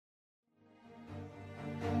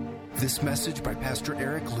This message by Pastor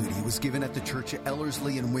Eric Ludy was given at the church at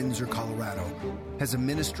Ellerslie in Windsor, Colorado. As a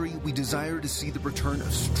ministry, we desire to see the return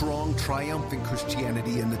of strong, triumphant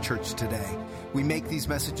Christianity in the church today. We make these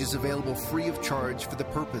messages available free of charge for the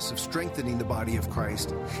purpose of strengthening the body of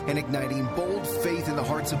Christ and igniting bold faith in the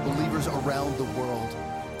hearts of believers around the world.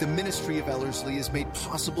 The ministry of Ellerslie is made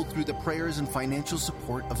possible through the prayers and financial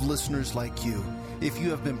support of listeners like you. If you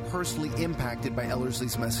have been personally impacted by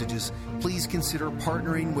Ellerslie's messages, please consider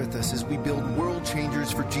partnering with us as we build world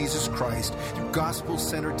changers for Jesus Christ through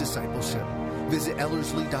gospel-centered discipleship. Visit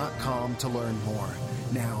Ellerslie.com to learn more.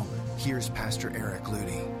 Now, here's Pastor Eric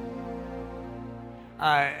Ludy.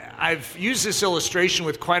 I've used this illustration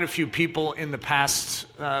with quite a few people in the past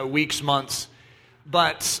weeks, months,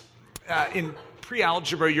 but in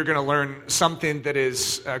pre-algebra, you're going to learn something that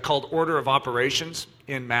is called order of operations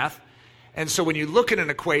in math. And so when you look at an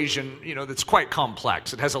equation, that's quite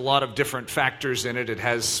complex. It has a lot of different factors in it. It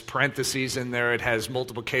has parentheses in there. It has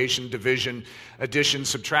multiplication, division, addition,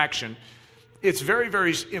 subtraction. It's very,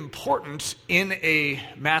 very important in a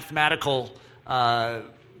mathematical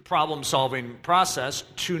problem-solving process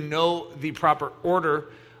to know the proper order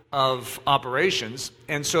of operations.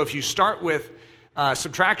 And so if you start with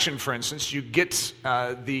subtraction, for instance, you get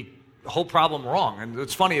the whole problem wrong. And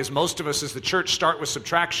what's funny is most of us as the church start with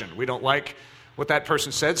subtraction. We don't like what that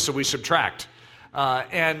person said, so we subtract.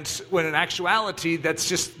 And when in actuality, that's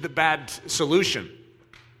just the bad solution.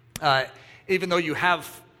 Even though you have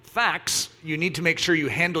facts, you need to make sure you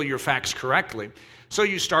handle your facts correctly. So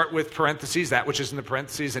you start with parentheses, that which is in the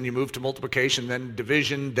parentheses, and you move to multiplication, then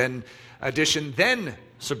division, then addition, then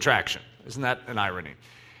subtraction. Isn't that an irony?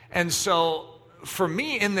 And so for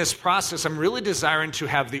me in this process, I'm really desiring to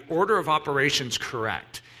have the order of operations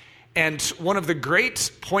correct. And one of the great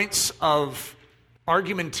points of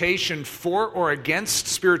argumentation for or against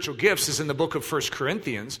spiritual gifts is in the book of 1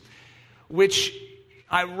 Corinthians, which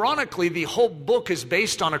ironically, the whole book is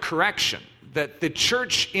based on a correction that the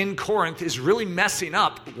church in Corinth is really messing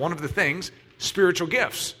up, one of the things, spiritual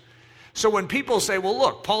gifts. So when people say, well,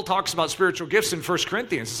 look, Paul talks about spiritual gifts in 1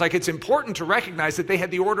 Corinthians, it's like it's important to recognize that they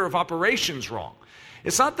had the order of operations wrong.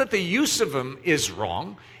 It's not that the use of them is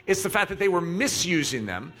wrong. It's the fact that they were misusing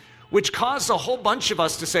them, which caused a whole bunch of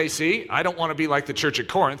us to say, see, I don't want to be like the church at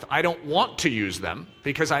Corinth. I don't want to use them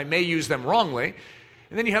because I may use them wrongly.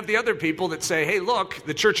 And then you have the other people that say, hey, look,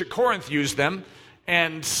 the church at Corinth used them,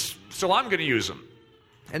 and so I'm going to use them.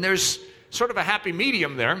 And there's sort of a happy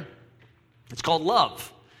medium there. It's called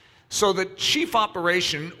love. So the chief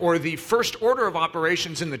operation, or the first order of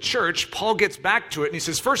operations in the church, Paul gets back to it, and he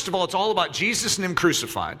says, first of all, it's all about Jesus and Him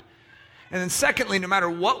crucified. And then secondly, no matter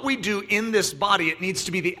what we do in this body, it needs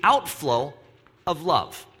to be the outflow of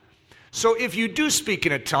love. So if you do speak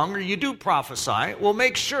in a tongue, or you do prophesy, well,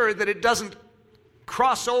 make sure that it doesn't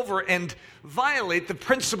cross over and violate the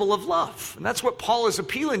principle of love. And that's what Paul is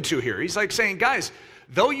appealing to here. He's like saying, guys,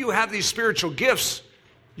 though you have these spiritual gifts,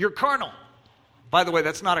 you're carnal. By the way,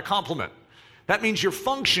 that's not a compliment. That means you're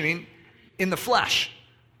functioning in the flesh.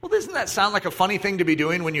 Well, doesn't that sound like a funny thing to be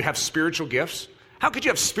doing when you have spiritual gifts? How could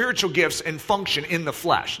you have spiritual gifts and function in the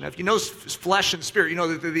flesh? Now, if you know flesh and spirit, you know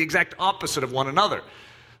that they're the exact opposite of one another.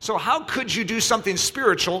 So how could you do something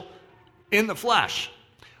spiritual in the flesh?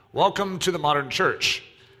 Welcome to the modern church.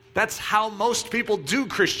 That's how most people do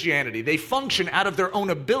Christianity. They function out of their own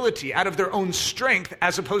ability, out of their own strength,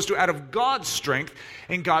 as opposed to out of God's strength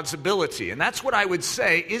and God's ability. And that's what I would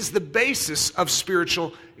say is the basis of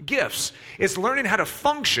spiritual gifts. It's learning how to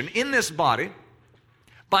function in this body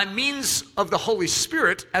by means of the Holy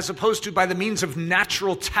Spirit, as opposed to by the means of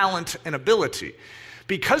natural talent and ability.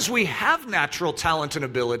 Because we have natural talent and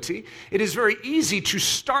ability, it is very easy to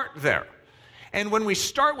start there. And when we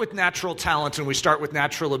start with natural talent and we start with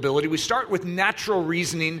natural ability, we start with natural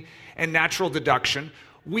reasoning and natural deduction,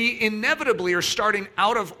 we inevitably are starting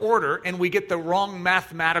out of order and we get the wrong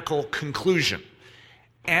mathematical conclusion.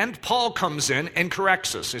 And Paul comes in and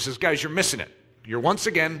corrects us. He says, guys, you're missing it. You're once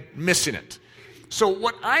again missing it. So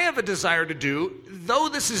what I have a desire to do, though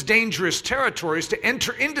this is dangerous territory, is to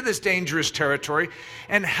enter into this dangerous territory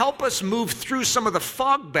and help us move through some of the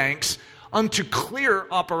fog banks unto clear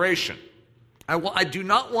operation. I do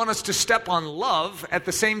not want us to step on love at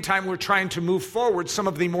the same time we're trying to move forward some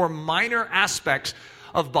of the more minor aspects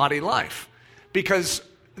of body life. Because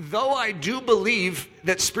though I do believe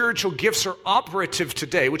that spiritual gifts are operative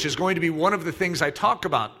today, which is going to be one of the things I talk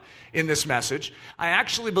about in this message, I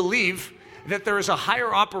actually believe that there is a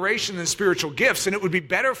higher operation than spiritual gifts, and it would be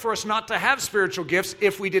better for us not to have spiritual gifts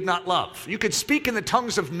if we did not love. You could speak in the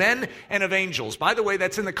tongues of men and of angels. By the way,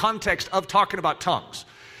 that's in the context of talking about tongues.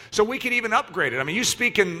 So we could even upgrade it. I mean, you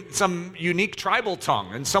speak in some unique tribal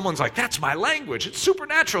tongue, and someone's like, that's my language. It's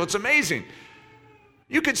supernatural. It's amazing.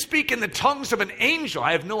 You could speak in the tongues of an angel.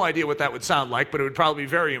 I have no idea what that would sound like, but it would probably be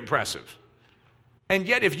very impressive. And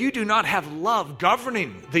yet, if you do not have love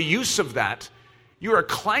governing the use of that, you're a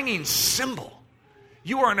clanging cymbal.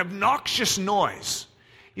 You are an obnoxious noise.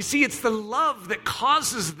 You see, it's the love that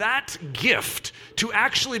causes that gift to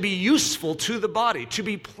actually be useful to the body, to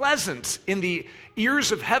be pleasant in the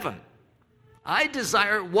ears of heaven. I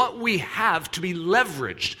desire what we have to be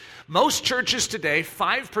leveraged. Most churches today,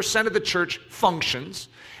 5% of the church functions,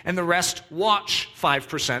 and the rest watch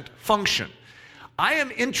 5% function. I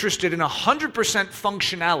am interested in 100%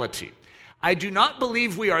 functionality. I do not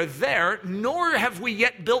believe we are there, nor have we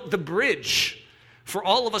yet built the bridge for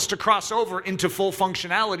all of us to cross over into full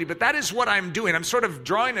functionality, but that is what I'm doing. I'm sort of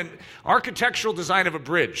drawing an architectural design of a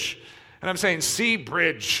bridge, and I'm saying, see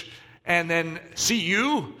bridge, and then see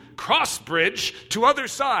you, cross bridge to other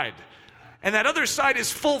side. And that other side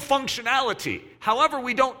is full functionality. However,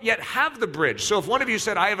 we don't yet have the bridge. So if one of you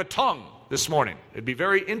said, I have a tongue this morning, it'd be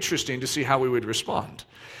very interesting to see how we would respond.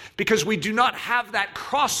 Because we do not have that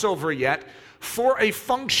crossover yet for a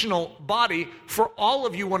functional body for all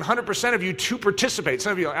of you, 100% of you, to participate.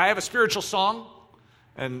 Some of you are like, I have a spiritual song.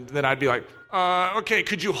 And then I'd be like, okay,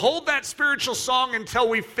 could you hold that spiritual song until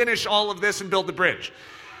we finish all of this and build the bridge?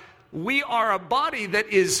 We are a body that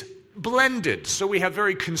is blended. So we have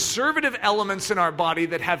very conservative elements in our body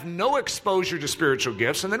that have no exposure to spiritual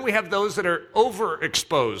gifts. And then we have those that are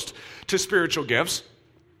overexposed to spiritual gifts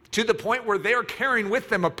to the point where they are carrying with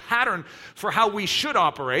them a pattern for how we should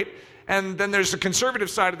operate. And then there's the conservative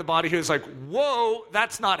side of the body who is like, whoa,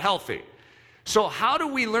 that's not healthy. So how do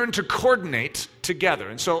we learn to coordinate together?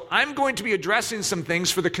 And so I'm going to be addressing some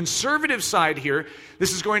things for the conservative side here.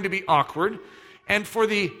 This is going to be awkward. And for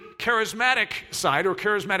the charismatic side or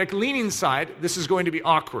charismatic leaning side, this is going to be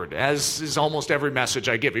awkward, as is almost every message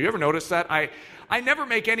I give. Have you ever noticed that? I never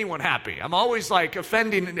make anyone happy. I'm always like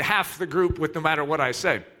offending half the group with no matter what I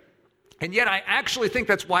say. And yet I actually think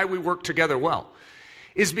that's why we work together well,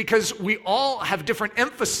 is because we all have different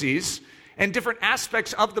emphases and different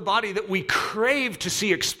aspects of the body that we crave to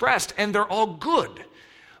see expressed, and they're all good.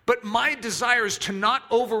 But my desire is to not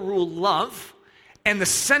overrule love and the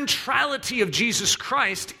centrality of Jesus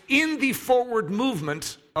Christ in the forward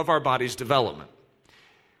movement of our body's development.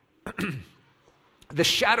 The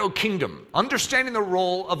shadow kingdom, understanding the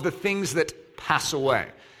role of the things that pass away.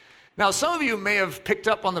 Now, some of you may have picked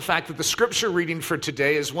up on the fact that the scripture reading for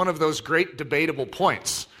today is one of those great debatable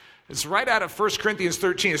points. It's right out of 1 Corinthians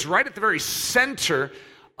 13. It's right at the very center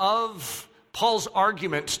of Paul's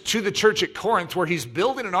argument to the church at Corinth, where he's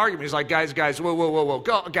building an argument. He's like, guys, whoa,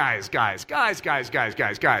 go, guys.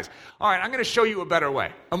 All right, I'm going to show you a better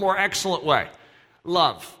way, a more excellent way.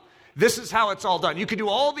 Love. This is how it's all done. You can do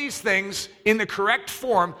all these things in the correct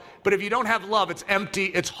form, but if you don't have love, it's empty,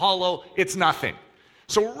 it's hollow, it's nothing.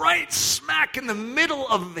 So right smack in the middle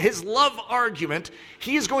of his love argument,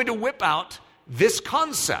 he is going to whip out this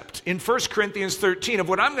concept in 1 Corinthians 13 of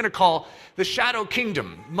what I'm going to call the shadow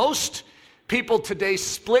kingdom. Most people today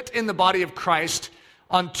split in the body of Christ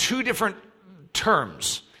on two different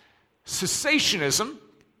terms. Cessationism,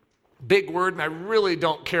 big word, and I really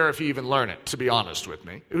don't care if you even learn it, to be honest with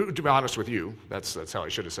you. That's how I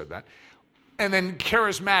should have said that. And then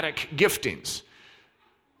charismatic giftings.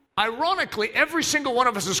 Ironically, every single one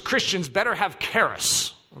of us as Christians better have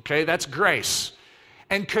charis. Okay, that's grace.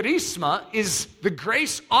 And charisma is the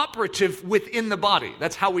grace operative within the body.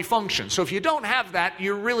 That's how we function. So if you don't have that,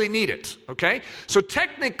 you really need it, okay? So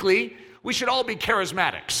technically, we should all be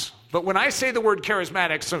charismatics. But when I say the word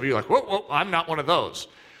charismatic, some of you are like, whoa, I'm not one of those.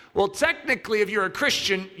 Well, technically, if you're a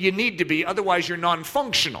Christian, you need to be, otherwise you're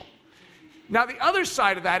non-functional. Now, the other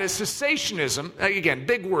side of that is cessationism, again,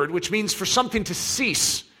 big word, which means for something to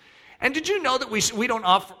cease. And did you know that we don't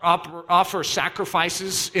offer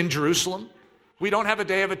sacrifices in Jerusalem? We don't have a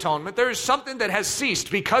Day of Atonement. There is something that has ceased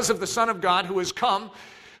because of the Son of God who has come,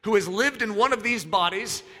 who has lived in one of these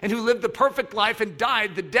bodies, and who lived the perfect life and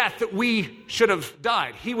died the death that we should have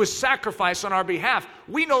died. He was sacrificed on our behalf.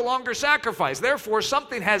 We no longer sacrifice. Therefore,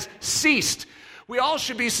 something has ceased. We all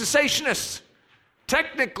should be cessationists.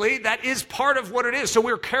 Technically, that is part of what it is. So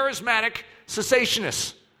we're charismatic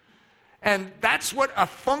cessationists. And that's what a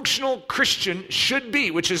functional Christian should be,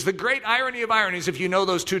 which is the great irony of ironies if you know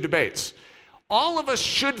those two debates. All of us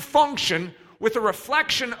should function with a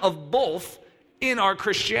reflection of both in our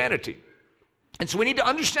Christianity. And so we need to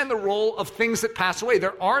understand the role of things that pass away.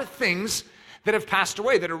 There are things that have passed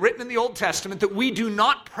away that are written in the Old Testament that we do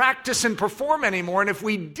not practice and perform anymore. And if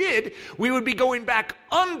we did, we would be going back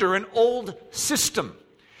under an old system.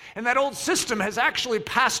 And that old system has actually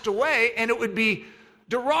passed away, and it would be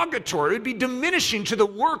derogatory. It would be diminishing to the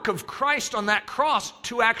work of Christ on that cross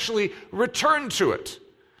to actually return to it.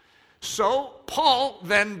 So Paul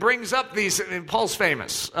then brings up these, and Paul's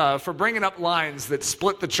famous for bringing up lines that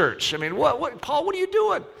split the church. I mean, Paul, what are you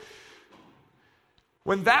doing?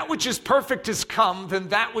 When that which is perfect has come, then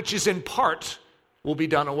that which is in part will be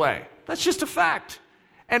done away. That's just a fact.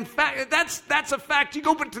 And that's a fact. You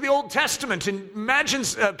go back to the Old Testament and imagine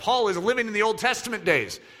Paul is living in the Old Testament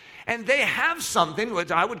days. And they have something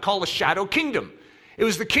which I would call a shadow kingdom. It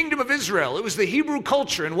was the kingdom of Israel. It was the Hebrew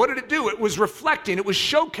culture. And what did it do? It was reflecting, it was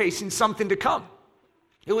showcasing something to come.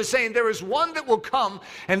 It was saying there is one that will come,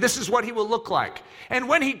 and this is what he will look like. And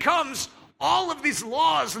when he comes, all of these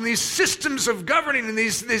laws and these systems of governing and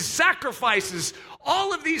these sacrifices,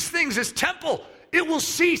 all of these things, this temple, it will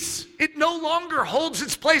cease. It no longer holds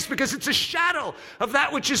its place because it's a shadow of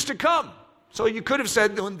that which is to come. So you could have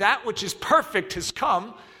said, when that which is perfect has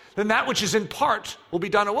come, then that which is in part will be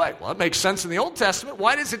done away. Well, that makes sense in the Old Testament.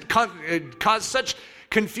 Why does it cause such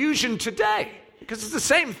confusion today? Because it's the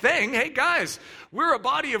same thing. Hey, guys, we're a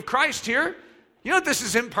body of Christ here. You know this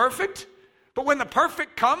is imperfect. But when the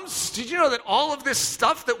perfect comes, did you know that all of this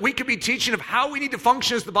stuff that we could be teaching of how we need to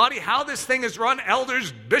function as the body, how this thing is run,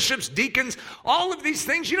 elders, bishops, deacons, all of these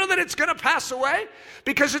things, you know that it's going to pass away?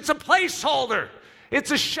 Because it's a placeholder.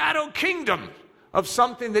 It's a shadow kingdom of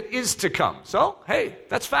something that is to come. So, hey,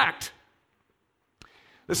 that's fact.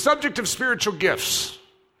 The subject of spiritual gifts,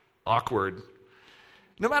 awkward.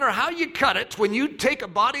 No matter how you cut it, when you take a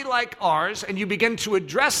body like ours and you begin to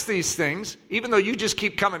address these things, even though you just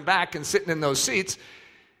keep coming back and sitting in those seats,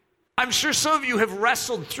 I'm sure some of you have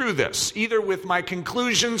wrestled through this, either with my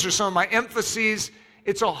conclusions or some of my emphases.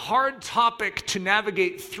 It's a hard topic to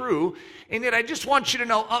navigate through, and yet I just want you to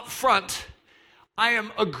know up front, I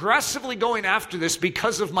am aggressively going after this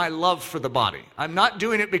because of my love for the body. I'm not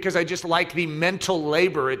doing it because I just like the mental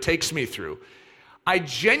labor it takes me through. I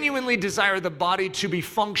genuinely desire the body to be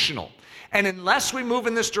functional. And unless we move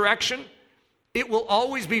in this direction, it will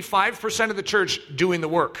always be 5% of the church doing the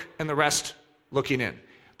work and the rest looking in.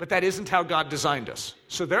 But that isn't how God designed us.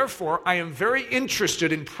 So therefore, I am very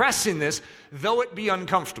interested in pressing this, though it be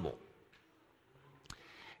uncomfortable.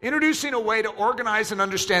 Introducing a way to organize and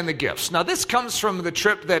understand the gifts. Now, this comes from the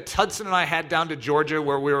trip that Hudson and I had down to Georgia,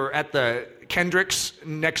 where we were at the Kendrick's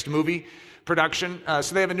next movie production.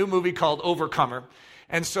 So they have a new movie called Overcomer.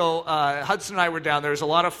 And so Hudson and I were down there. It was a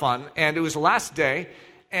lot of fun. And it was the last day.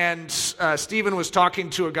 And Stephen was talking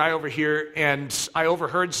to a guy over here. And I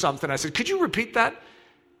overheard something. I said, could you repeat that?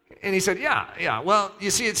 And he said, yeah. Well, you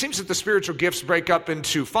see, it seems that the spiritual gifts break up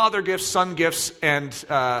into Father gifts, Son gifts, and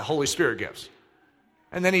Holy Spirit gifts.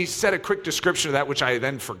 And then he said a quick description of that, which I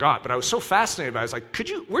then forgot. But I was so fascinated by it. I was like,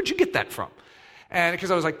 where'd you get that from? And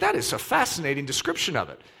because I was like, that is a fascinating description of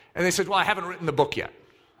it. And they said, well, I haven't written the book yet.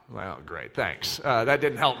 Well, great, thanks. That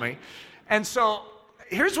didn't help me. And so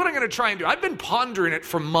here's what I'm going to try and do. I've been pondering it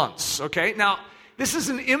for months, okay? Now, this is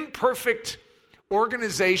an imperfect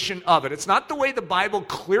organization of it. It's not the way the Bible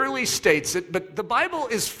clearly states it, but the Bible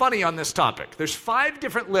is funny on this topic. There's 5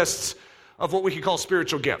 different lists of what we could call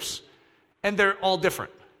spiritual gifts, and they're all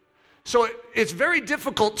different. So it's very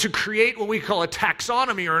difficult to create what we call a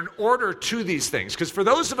taxonomy or an order to these things. Because for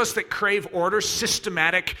those of us that crave order,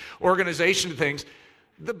 systematic organization of things,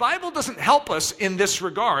 the Bible doesn't help us in this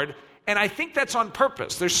regard. And I think that's on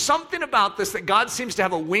purpose. There's something about this that God seems to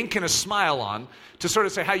have a wink and a smile on to sort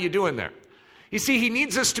of say, how you doing there? You see, he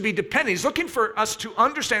needs us to be dependent. He's looking for us to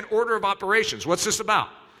understand order of operations. What's this about?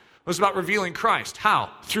 It's about revealing Christ. How?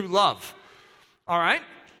 Through love. All right?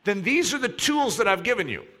 Then these are the tools that I've given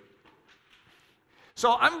you.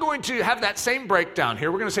 So I'm going to have that same breakdown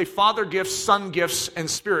here. We're going to say Father gifts, Son gifts, and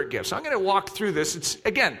Spirit gifts. So I'm going to walk through this. It's,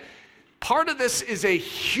 again, part of this is a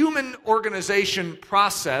human organization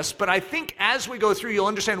process, but I think as we go through, you'll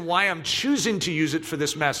understand why I'm choosing to use it for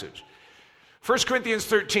this message. 1 Corinthians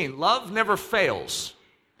 13, love never fails,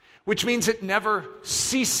 which means it never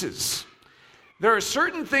ceases. There are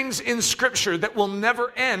certain things in Scripture that will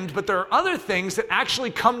never end, but there are other things that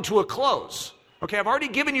actually come to a close. Okay, I've already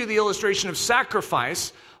given you the illustration of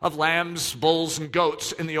sacrifice of lambs, bulls, and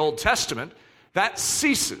goats in the Old Testament. That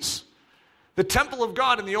ceases. The temple of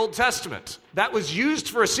God in the Old Testament, that was used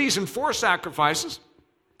for a season for sacrifices.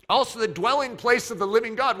 Also, the dwelling place of the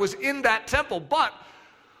living God was in that temple. But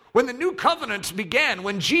when the new covenant began,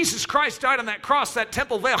 when Jesus Christ died on that cross, that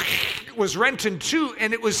temple veil was rent in two,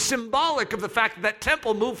 and it was symbolic of the fact that that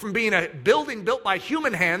temple moved from being a building built by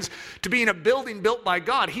human hands to being a building built by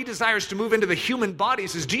God. He desires to move into the human body. He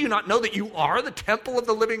says, do you not know that you are the temple of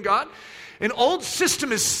the living God? An old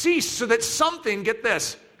system has ceased so that something, get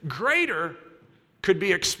this, greater could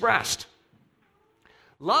be expressed.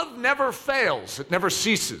 Love never fails. It never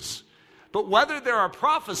ceases. But whether there are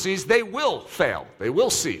prophecies, they will fail. They will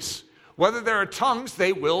cease. Whether there are tongues,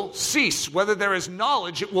 they will cease. Whether there is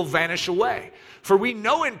knowledge, it will vanish away. For we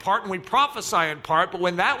know in part and we prophesy in part, but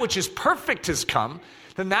when that which is perfect has come,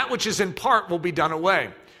 then that which is in part will be done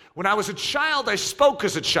away. When I was a child, I spoke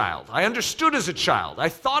as a child. I understood as a child. I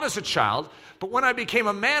thought as a child. But when I became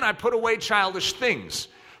a man, I put away childish things.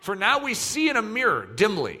 For now we see in a mirror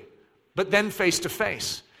dimly, but then face to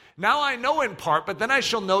face. Now I know in part, but then I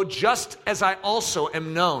shall know just as I also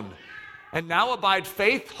am known. And now abide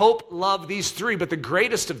faith, hope, love, these three, but the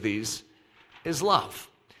greatest of these is love.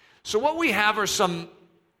 So what we have are some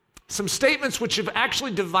statements which have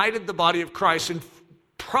actually divided the body of Christ, and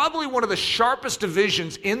probably one of the sharpest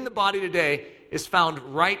divisions in the body today is found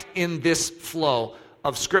right in this flow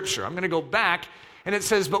of Scripture. I'm going to go back, and it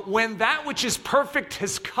says, but when that which is perfect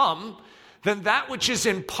has come, then that which is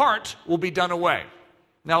in part will be done away.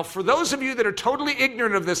 Now, for those of you that are totally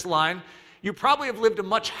ignorant of this line, you probably have lived a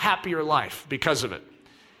much happier life because of it.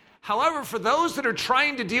 However, for those that are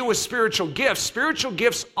trying to deal with spiritual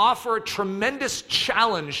gifts offer a tremendous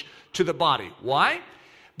challenge to the body. Why?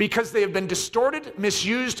 Because they have been distorted,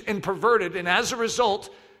 misused, and perverted, and as a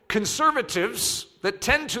result, conservatives that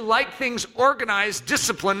tend to like things organized,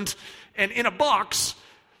 disciplined, and in a box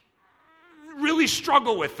really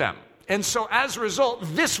struggle with them. And so as a result,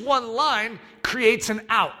 this one line creates an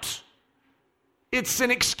out. It's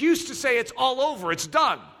an excuse to say it's all over, it's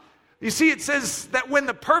done. You see, it says that when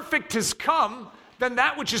the perfect has come, then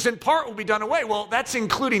that which is in part will be done away. Well, that's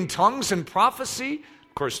including tongues and prophecy.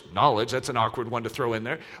 Of course, knowledge, that's an awkward one to throw in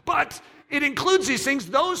there. But it includes these things.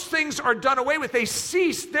 Those things are done away with. They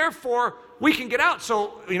cease, therefore, we can get out.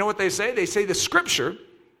 So, you know what they say? They say the Scripture,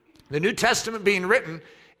 the New Testament being written,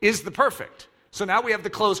 is the perfect. So now we have the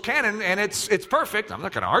closed canon, and it's perfect. I'm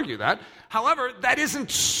not going to argue that. However, that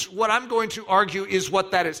isn't what I'm going to argue is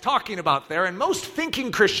what that is talking about there. And most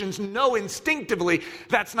thinking Christians know instinctively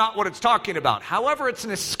that's not what it's talking about. However, it's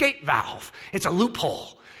an escape valve. It's a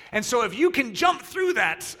loophole. And so if you can jump through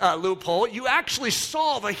that loophole, you actually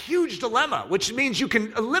solve a huge dilemma, which means you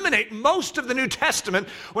can eliminate most of the New Testament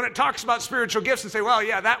when it talks about spiritual gifts and say, well,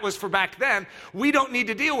 yeah, that was for back then. We don't need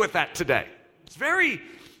to deal with that today. It's very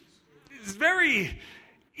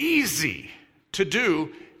easy to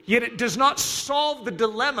do, yet it does not solve the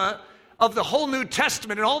dilemma of the whole New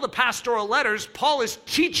Testament and all the pastoral letters. Paul is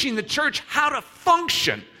teaching the church how to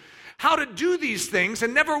function, how to do these things,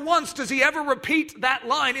 and never once does he ever repeat that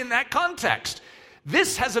line in that context.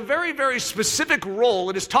 This has a very, very specific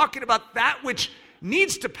role. It is talking about that which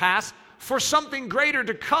needs to pass for something greater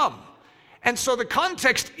to come. And so the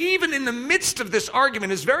context, even in the midst of this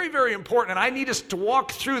argument, is very, very important. And I need us to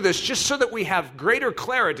walk through this just so that we have greater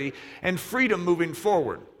clarity and freedom moving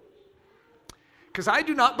forward. Because I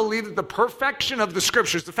do not believe that the perfection of the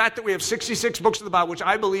Scriptures, the fact that we have 66 books of the Bible, which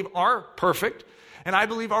I believe are perfect, and I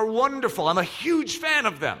believe are wonderful. I'm a huge fan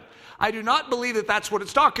of them. I do not believe that that's what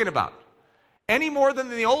it's talking about. Any more than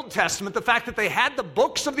in the Old Testament, the fact that they had the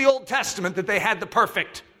books of the Old Testament, that they had the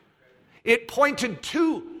perfect. It pointed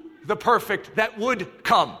to the perfect that would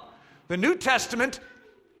come. The New Testament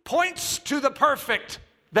points to the perfect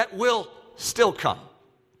that will still come.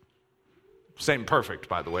 Same perfect,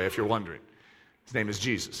 by the way, if you're wondering. His name is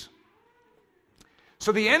Jesus.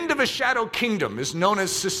 So the end of a shadow kingdom is known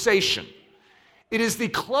as cessation. It is the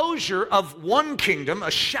closure of one kingdom,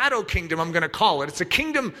 a shadow kingdom, I'm going to call it. It's a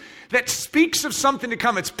kingdom that speaks of something to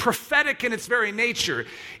come. It's prophetic in its very nature.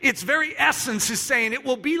 Its very essence is saying it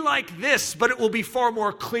will be like this, but it will be far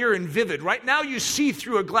more clear and vivid. Right now you see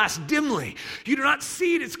through a glass dimly. You do not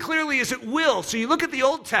see it as clearly as it will. So you look at the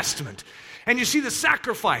Old Testament, and you see the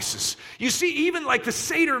sacrifices. You see even like the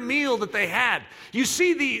Seder meal that they had. You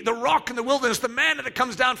see the rock in the wilderness, the manna that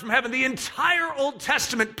comes down from heaven. The entire Old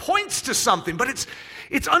Testament points to something, but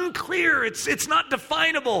it's unclear. It's not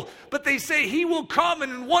definable. But they say he will come,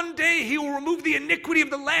 and in one day he will remove the iniquity of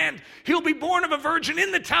the land. He'll be born of a virgin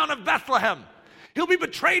in the town of Bethlehem. He'll be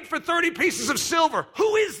betrayed for 30 pieces of silver.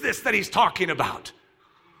 Who is this that he's talking about?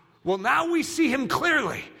 Well, now we see him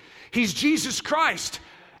clearly. He's Jesus Christ.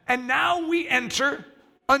 And now we enter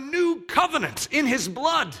a new covenant in his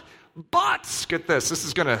blood. But, get this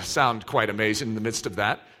is going to sound quite amazing in the midst of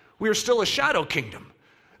that. We are still a shadow kingdom.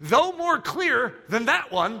 Though more clear than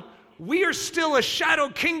that one, we are still a shadow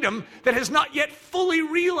kingdom that has not yet fully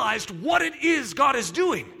realized what it is God is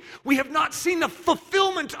doing. We have not seen the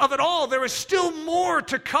fulfillment of it all. There is still more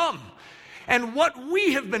to come. And what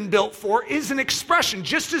we have been built for is an expression.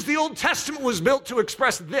 Just as the Old Testament was built to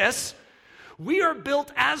express this, We are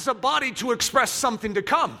built as a body to express something to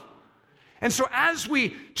come. And so as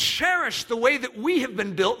we cherish the way that we have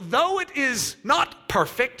been built, though it is not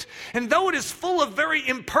perfect, and though it is full of very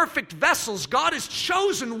imperfect vessels, God has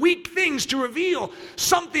chosen weak things to reveal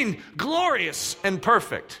something glorious and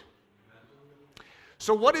perfect.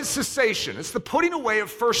 So what is cessation? It's the putting away of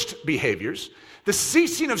first behaviors, the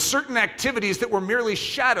ceasing of certain activities that were merely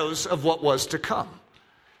shadows of what was to come.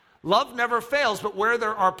 Love never fails, but where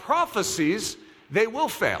there are prophecies, they will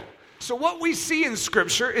fail. So what we see in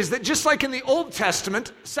Scripture is that just like in the Old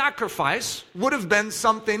Testament, sacrifice would have been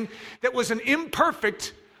something that was an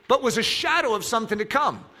imperfect, but was a shadow of something to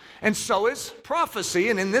come. And so is prophecy,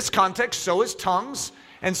 and in this context, so is tongues,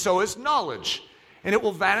 and so is knowledge. And it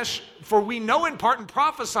will vanish, for we know in part and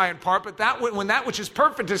prophesy in part, but when that which is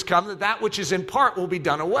perfect has come, that which is in part will be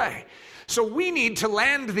done away. So we need to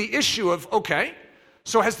land the issue of, okay,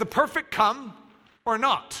 so has the perfect come or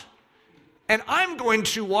not? And I'm going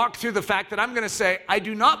to walk through the fact that I'm going to say, I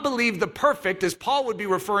do not believe the perfect, as Paul would be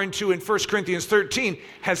referring to in 1 Corinthians 13,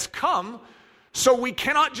 has come, so we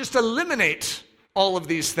cannot just eliminate all of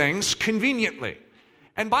these things conveniently.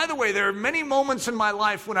 And by the way, there are many moments in my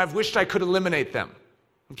life when I've wished I could eliminate them.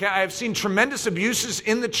 Okay, I have seen tremendous abuses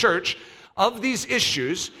in the church of these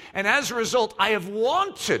issues, and as a result, I have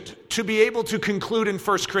wanted to be able to conclude in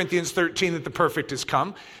 1 Corinthians 13 that the perfect has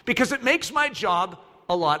come, because it makes my job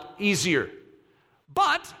a lot easier.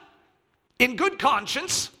 But in good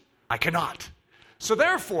conscience, I cannot. So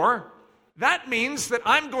therefore, that means that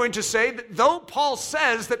I'm going to say that though Paul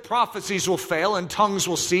says that prophecies will fail and tongues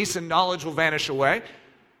will cease and knowledge will vanish away,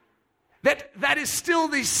 that is still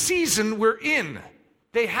the season we're in.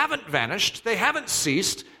 They haven't vanished, they haven't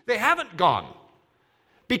ceased, they haven't gone,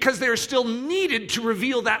 because they are still needed to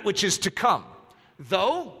reveal that which is to come.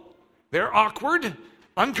 Though they're awkward,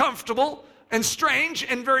 uncomfortable, and strange,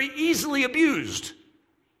 and very easily abused.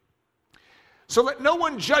 So let no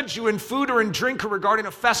one judge you in food or in drink or regarding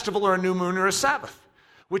a festival or a new moon or a Sabbath,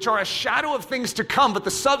 which are a shadow of things to come, but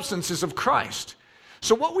the substance is of Christ.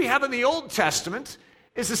 So what we have in the Old Testament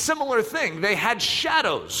is a similar thing. They had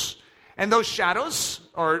shadows, and those shadows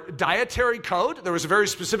are dietary code. There was a very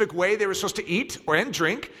specific way they were supposed to eat and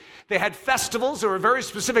drink. They had festivals. There were very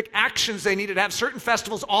specific actions they needed to have. Certain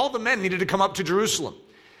festivals, all the men needed to come up to Jerusalem.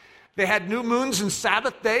 They had new moons and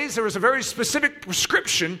Sabbath days. There was a very specific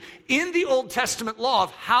prescription in the Old Testament law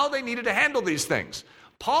of how they needed to handle these things.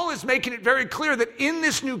 Paul is making it very clear that in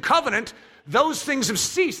this new covenant, those things have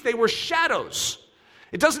ceased. They were shadows.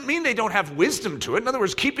 It doesn't mean they don't have wisdom to it. In other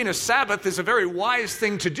words, keeping a Sabbath is a very wise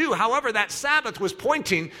thing to do. However, that Sabbath was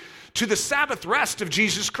pointing to the Sabbath rest of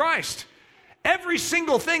Jesus Christ. Every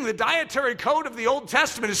single thing, the dietary code of the Old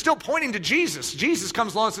Testament is still pointing to Jesus. Jesus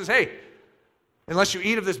comes along and says, hey, unless you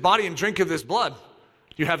eat of this body and drink of this blood,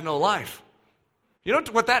 you have no life. You know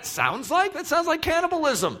what that sounds like? That sounds like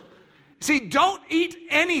cannibalism. See, don't eat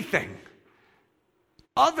anything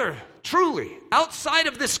truly outside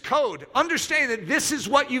of this code. Understand that this is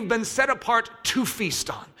what you've been set apart to feast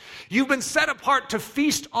on. You've been set apart to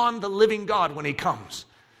feast on the living God when he comes.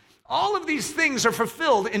 All of these things are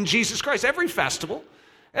fulfilled in Jesus Christ. Every festival,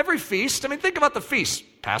 every feast. I mean, think about the feast.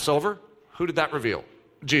 Passover, who did that reveal?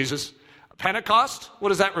 Jesus. Pentecost, what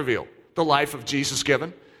does that reveal? The life of Jesus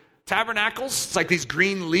given. Tabernacles, it's like these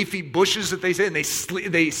green leafy bushes that they say, and they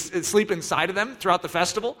sleep inside of them throughout the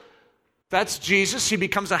festival. That's Jesus. He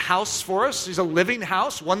becomes a house for us. He's a living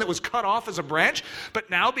house, one that was cut off as a branch, but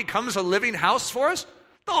now becomes a living house for us.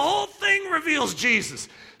 The whole thing reveals Jesus.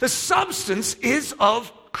 The substance is of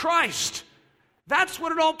Christ. That's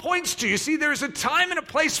what it all points to. You see, there's a time and a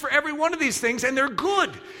place for every one of these things, and they're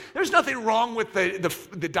good. There's nothing wrong with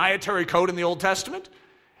the dietary code in the Old Testament.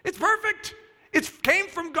 It's perfect. It came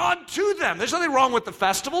from God to them. There's nothing wrong with the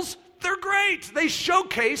festivals. They're great. They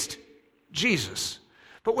showcased Jesus.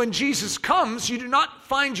 But when Jesus comes, you do not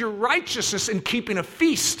find your righteousness in keeping a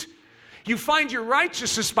feast. You find your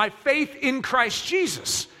righteousness by faith in Christ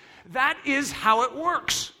Jesus. That is how it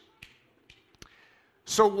works.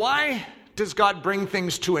 So why does God bring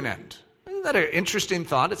things to an end? Isn't that an interesting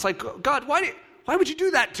thought? It's like, God, why would you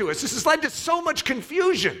do that to us? This has led to so much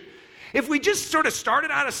confusion. If we just sort of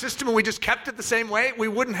started out a system and we just kept it the same way, we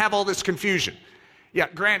wouldn't have all this confusion. Yeah,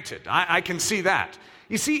 granted, I can see that.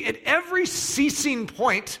 You see, at every ceasing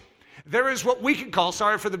point, there is what we could call,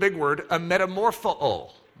 sorry for the big word, a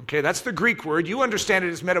metamorpho. Okay, that's the Greek word. You understand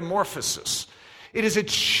it as metamorphosis. It is a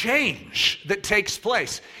change that takes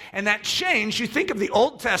place. And that change, you think of the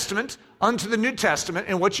Old Testament unto the New Testament,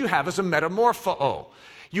 and what you have is a metamorpho.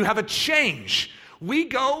 You have a change. We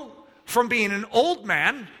go from being an old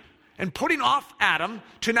man and putting off Adam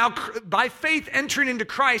to now, by faith, entering into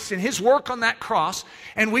Christ and his work on that cross,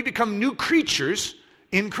 and we become new creatures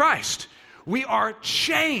in Christ. We are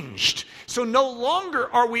changed. So no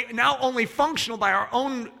longer are we now only functional by our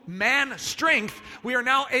own man strength. We are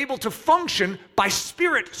now able to function by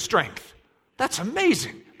spirit strength. That's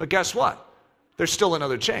amazing. But guess what? There's still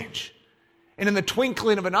another change. And in the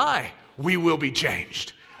twinkling of an eye, we will be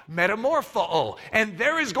changed. Metamorpho. And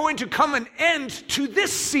there is going to come an end to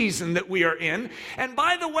this season that we are in. And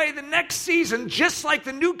by the way, the next season, just like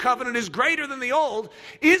the new covenant is greater than the old,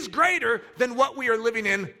 is greater than what we are living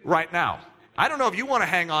in right now. I don't know if you want to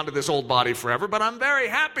hang on to this old body forever, but I'm very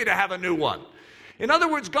happy to have a new one. In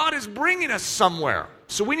other words, God is bringing us somewhere.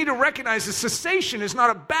 So we need to recognize that cessation is not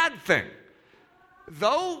a bad thing.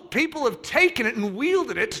 Though people have taken it and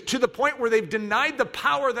wielded it to the point where they've denied the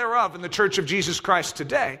power thereof in the Church of Jesus Christ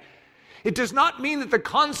today, it does not mean that the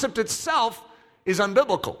concept itself is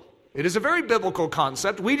unbiblical. It is a very biblical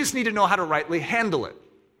concept. We just need to know how to rightly handle it.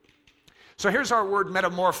 So here's our word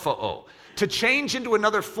metamorpho. To change into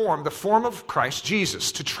another form, the form of Christ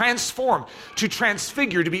Jesus. To transform, to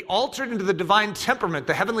transfigure, to be altered into the divine temperament,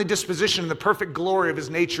 the heavenly disposition, and the perfect glory of his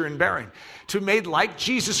nature and bearing. To be made like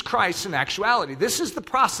Jesus Christ in actuality. This is the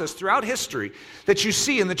process throughout history that you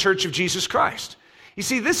see in the Church of Jesus Christ. You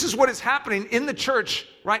see, this is what is happening in the church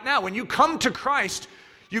right now. When you come to Christ,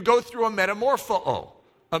 you go through a metamorpho,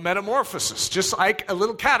 a metamorphosis, just like a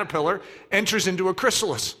little caterpillar enters into a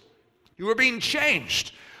chrysalis. You are being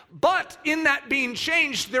changed. But in that being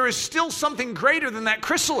changed, there is still something greater than that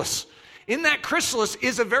chrysalis. In that chrysalis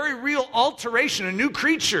is a very real alteration, a new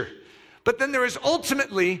creature. But then there is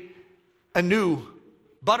ultimately a new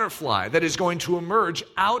butterfly that is going to emerge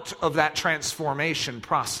out of that transformation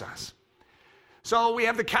process. So we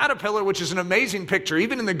have the caterpillar, which is an amazing picture.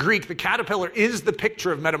 Even in the Greek, the caterpillar is the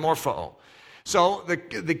picture of metamorpho. So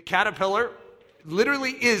the caterpillar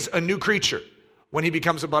literally is a new creature when he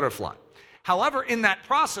becomes a butterfly. However, in that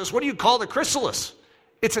process, what do you call the chrysalis?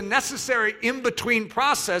 It's a necessary in-between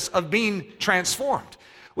process of being transformed,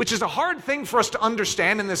 which is a hard thing for us to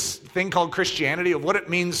understand in this thing called Christianity, of what it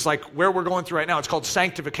means, like where we're going through right now. It's called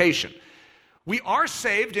sanctification. We are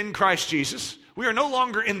saved in Christ Jesus. We are no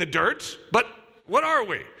longer in the dirt, but what are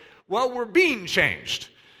we? Well, we're being changed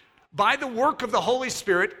by the work of the Holy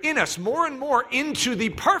Spirit in us, more and more into the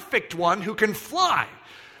perfect one who can fly,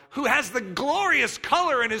 who has the glorious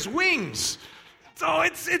color in his wings. So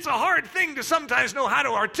it's a hard thing to sometimes know how to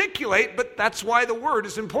articulate, but that's why the word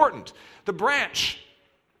is important. The branch.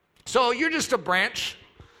 So you're just a branch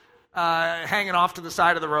hanging off to the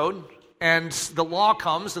side of the road, and the law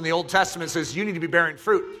comes, and the Old Testament says you need to be bearing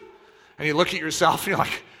fruit. And you look at yourself, and you're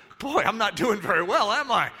like, boy, I'm not doing very well,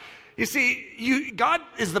 am I? You see, God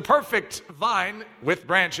is the perfect vine with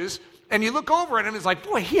branches, and you look over at him, and it's like,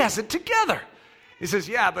 boy, he has it together. He says,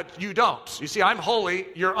 yeah, but you don't. You see, I'm holy,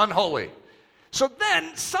 you're unholy. So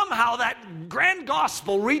then somehow that grand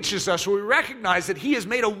gospel reaches us where we recognize that he has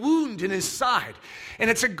made a wound in his side. And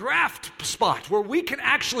it's a graft spot where we can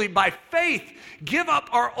actually, by faith, give up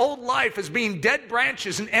our old life as being dead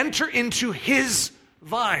branches and enter into his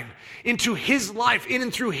vine, into his life, in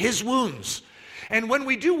and through his wounds. And when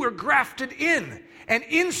we do, we're grafted in. And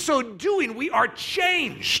in so doing, we are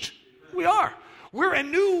changed. We are. We're a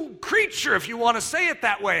new creature, if you want to say it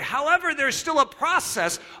that way. However, there's still a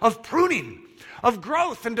process of pruning, of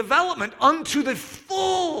growth and development unto the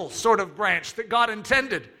full sort of branch that God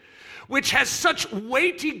intended, which has such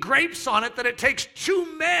weighty grapes on it that it takes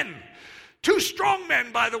two strong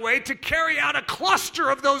men, by the way, to carry out a cluster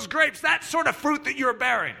of those grapes, that sort of fruit that you're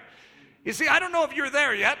bearing. You see, I don't know if you're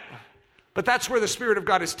there yet, but that's where the Spirit of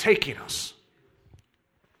God is taking us.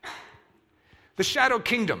 The shadow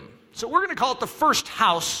kingdom. So we're going to call it the first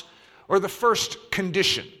house or the first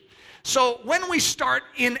condition. So when we start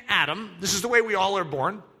in Adam, this is the way we all are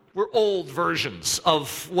born. We're old versions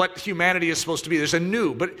of what humanity is supposed to be. There's a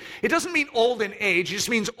new, but it doesn't mean old in age. It just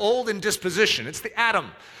means old in disposition. It's the Adam.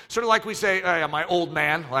 Sort of like we say, my old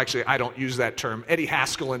man. Well, actually, I don't use that term. Eddie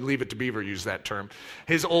Haskell and Leave It to Beaver use that term.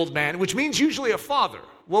 His old man, which means usually a father.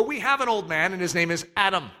 Well, we have an old man, and his name is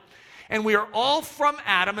Adam. And we are all from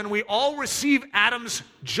Adam, and we all receive Adam's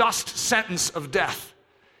just sentence of death,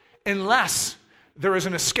 unless there is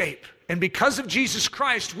an escape. And because of Jesus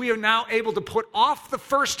Christ, we are now able to put off the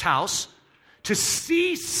first house, to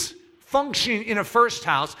cease functioning in a first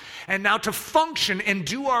house, and now to function and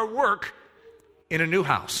do our work in a new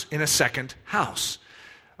house, in a second house.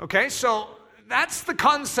 Okay, so that's the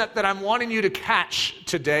concept that I'm wanting you to catch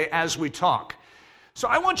today as we talk. So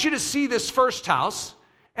I want you to see this first house,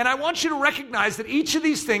 and I want you to recognize that each of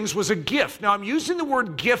these things was a gift. Now, I'm using the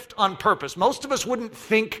word gift on purpose. Most of us wouldn't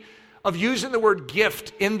think of using the word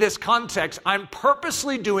gift in this context, I'm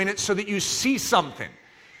purposely doing it so that you see something.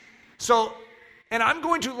 So, and I'm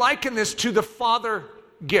going to liken this to the Father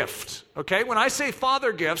gift, okay? When I say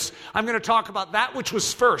Father gifts, I'm going to talk about that which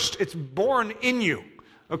was first. It's born in you,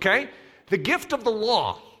 okay? The gift of the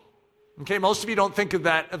law, okay? Most of you don't think of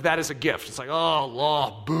that as a gift. It's like, oh,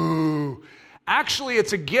 law, boo. Actually,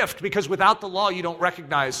 it's a gift because without the law, you don't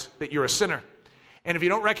recognize that you're a sinner. And if you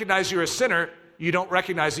don't recognize you're a sinner, you don't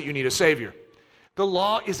recognize that you need a Savior. The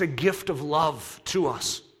law is a gift of love to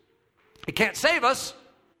us. It can't save us,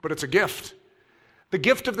 but it's a gift. The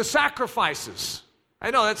gift of the sacrifices.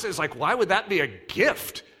 I know it's like, why would that be a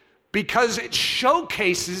gift? Because it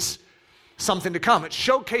showcases something to come. It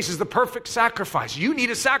showcases the perfect sacrifice. You need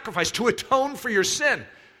a sacrifice to atone for your sin.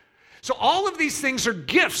 So all of these things are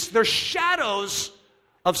gifts. They're shadows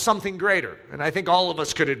of something greater. And I think all of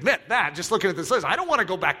us could admit that. Just looking at this list, I don't want to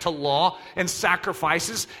go back to law and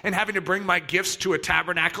sacrifices and having to bring my gifts to a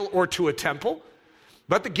tabernacle or to a temple.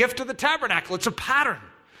 But the gift of the tabernacle, it's a pattern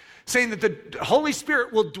saying that the Holy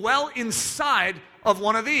Spirit will dwell inside of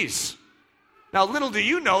one of these. Now, little do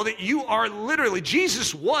you know that you are literally,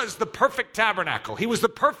 Jesus was the perfect tabernacle. He was the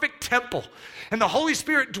perfect temple. And the Holy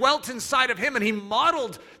Spirit dwelt inside of him, and he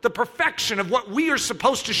modeled the perfection of what we are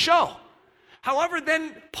supposed to show. However,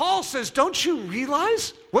 then Paul says, don't you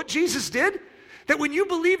realize what Jesus did? That when you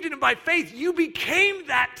believed in him by faith, you became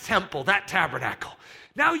that temple, that tabernacle.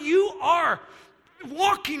 Now you are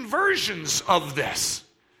walking versions of this.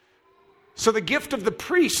 So the gift of the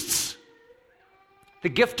priests, the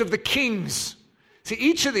gift of the kings. See,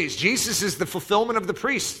 each of these, Jesus is the fulfillment of the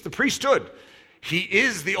priests, the priesthood. He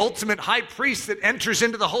is the ultimate high priest that enters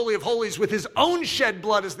into the Holy of Holies with his own shed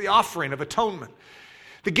blood as the offering of atonement.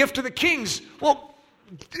 The gift of the kings, well,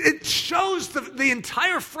 it shows the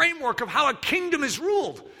entire framework of how a kingdom is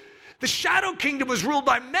ruled. The shadow kingdom was ruled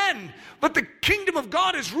by men, but the kingdom of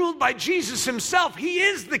God is ruled by Jesus himself. He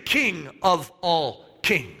is the King of all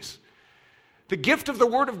kings. The gift of the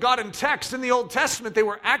Word of God in text. In the Old Testament, they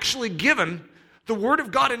were actually given the Word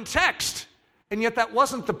of God in text, and yet that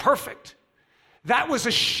wasn't the perfect. That was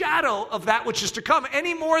a shadow of that which is to come.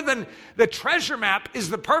 Any more than the treasure map is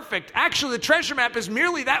the perfect. Actually, the treasure map is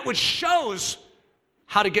merely that which shows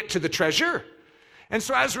how to get to the treasure. And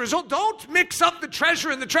so as a result, don't mix up the treasure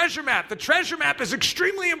and the treasure map. The treasure map is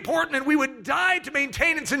extremely important, and we would die to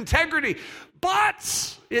maintain its integrity.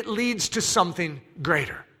 But it leads to something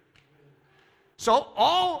greater. So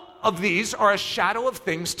all of these are a shadow of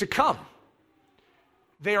things to come.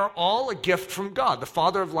 They are all a gift from God. The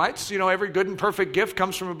Father of lights, you know, every good and perfect gift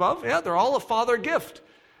comes from above. Yeah, they're all a Father gift.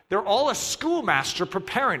 They're all a schoolmaster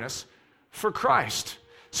preparing us for Christ.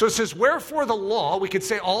 So it says, wherefore the law, we could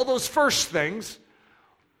say all those first things,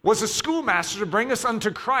 was a schoolmaster to bring us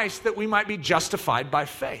unto Christ that we might be justified by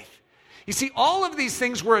faith. You see, all of these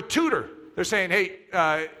things were a tutor. They're saying,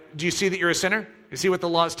 hey, do you see that you're a sinner? You see what the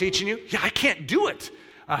law is teaching you? Yeah, I can't do it.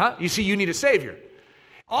 You see, you need a Savior.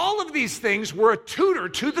 All of these things were a tutor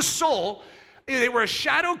to the soul. They were a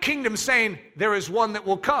shadow kingdom saying, there is one that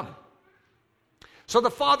will come. So the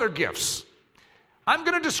Father gifts. I'm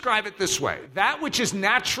going to describe it this way. That which is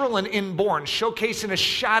natural and inborn, showcasing a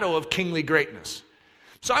shadow of kingly greatness.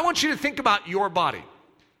 So I want you to think about your body.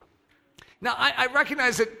 Now, I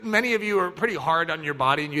recognize that many of you are pretty hard on your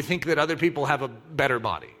body and you think that other people have a better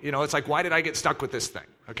body. You know, it's like, why did I get stuck with this thing?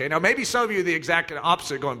 Okay, now maybe some of you are the exact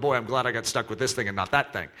opposite, going, boy, I'm glad I got stuck with this thing and not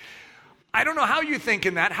that thing. I don't know how you think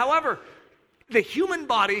in that. However, the human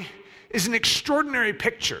body is an extraordinary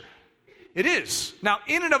picture. It is. Now,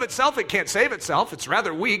 in and of itself, it can't save itself. It's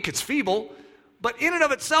rather weak. It's feeble. But in and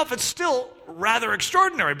of itself, it's still rather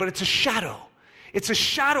extraordinary. But it's a shadow. It's a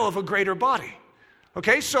shadow of a greater body.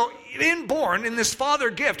 Okay, so inborn in this Father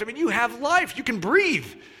gift, I mean, you have life. You can breathe.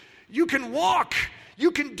 You can walk.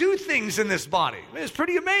 You can do things in this body. I mean, it's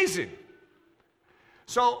pretty amazing.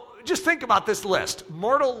 So just think about this list.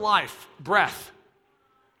 Mortal life, breath.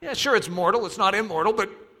 Yeah, sure, it's mortal. It's not immortal, but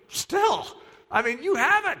still. I mean, you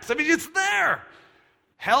have it. I mean, it's there.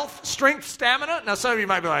 Health, strength, stamina. Now, some of you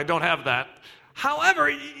might be like, I don't have that. However,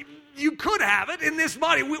 you could have it in this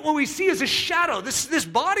body. What we see is a shadow. This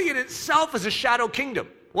body in itself is a shadow kingdom.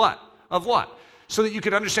 What? Of what? So that you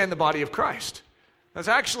could understand the body of Christ. That's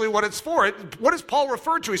actually what it's for. What does Paul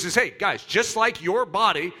refer to? He says, hey, guys, just like your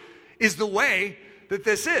body is the way that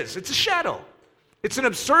this is. It's a shadow. It's an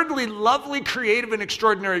absurdly lovely, creative, and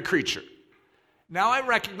extraordinary creature. Now I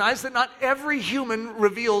recognize that not every human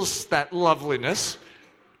reveals that loveliness,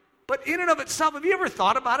 but in and of itself, have you ever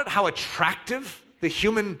thought about it, how attractive the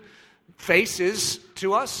human face is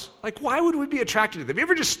to us? Like, why would we be attracted to them? Have you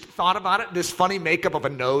ever just thought about it? This funny makeup of a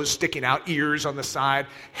nose sticking out, ears on the side,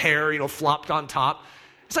 hair, flopped on top.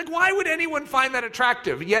 It's like, why would anyone find that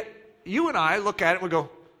attractive? Yet you and I look at it and we go,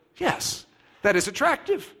 yes, that is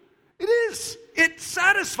attractive. It is. It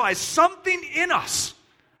satisfies something in us.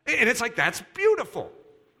 And it's like, that's beautiful.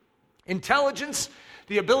 Intelligence,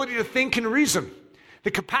 the ability to think and reason,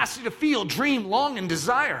 the capacity to feel, dream, long, and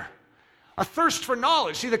desire. A thirst for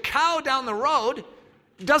knowledge. See, the cow down the road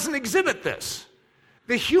doesn't exhibit this.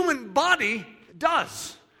 The human body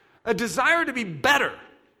does. A desire to be better.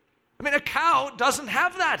 I mean, a cow doesn't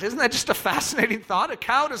have that. Isn't that just a fascinating thought? A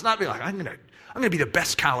cow does not be like, I'm gonna be the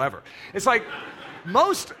best cow ever. It's like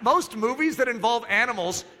most movies that involve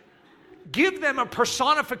animals give them a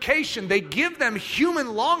personification. They give them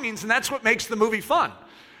human longings, and that's what makes the movie fun.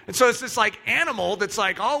 And so it's this like animal that's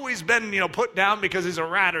like always been, put down because he's a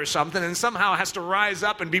rat or something, and somehow has to rise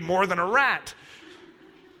up and be more than a rat.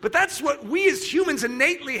 But that's what we as humans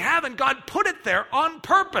innately have, and God put it there on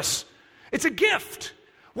purpose. It's a gift.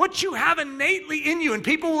 What you have innately in you, and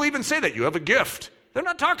people will even say that you have a gift. They're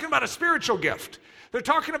not talking about a spiritual gift. They're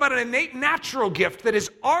talking about an innate natural gift that is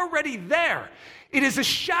already there. It is a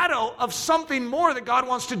shadow of something more that God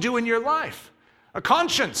wants to do in your life. A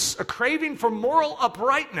conscience, a craving for moral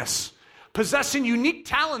uprightness, possessing unique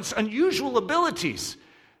talents, unusual abilities,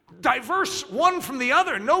 diverse one from the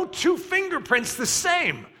other, no two fingerprints the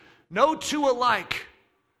same, no two alike.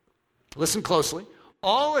 Listen closely.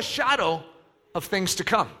 All a shadow of things to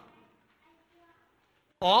come.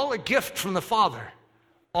 All a gift from the Father.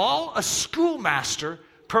 All a schoolmaster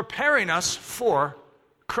preparing us for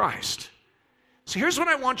Christ. So here's what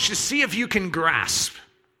I want you to see if you can grasp.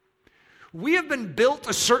 We have been built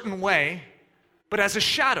a certain way, but as a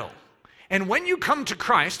shadow. And when you come to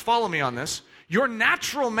Christ, follow me on this, your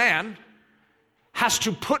natural man has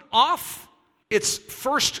to put off its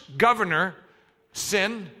first governor,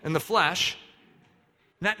 sin in the flesh.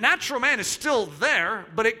 That natural man is still there,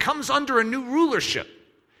 but it comes under a new rulership.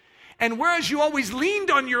 And whereas you always leaned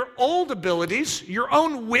on your old abilities, your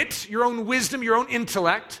own wit, your own wisdom, your own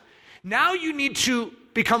intellect, now you need to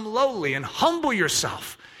become lowly and humble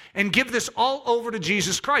yourself and give this all over to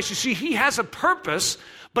Jesus Christ. You see, he has a purpose,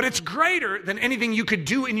 but it's greater than anything you could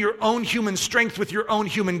do in your own human strength with your own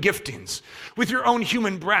human giftings, with your own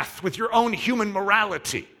human breath, with your own human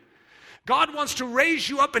morality. God wants to raise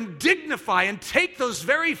you up and dignify and take those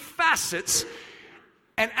very facets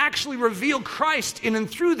and actually reveal Christ in and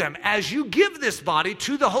through them. As you give this body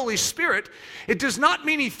to the Holy Spirit, it does not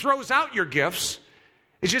mean he throws out your gifts.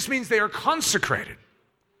 It just means they are consecrated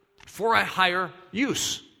for a higher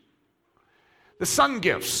use. The Son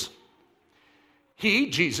gives. He,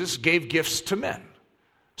 Jesus, gave gifts to men.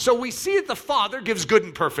 So we see that the Father gives good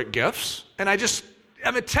and perfect gifts, and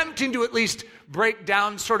I'm attempting to at least break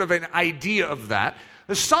down sort of an idea of that.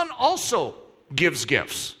 The Son also gives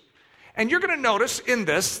gifts. And you're going to notice in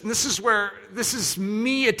this, and this is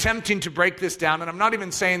me attempting to break this down, and I'm not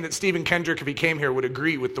even saying that Stephen Kendrick, if he came here, would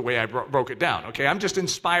agree with the way I broke it down, okay? I'm just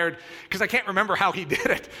inspired, because I can't remember how he did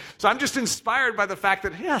it. So I'm just inspired by the fact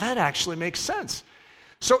that, that actually makes sense.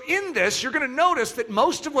 So in this, you're going to notice that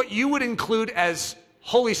most of what you would include as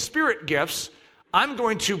Holy Spirit gifts, I'm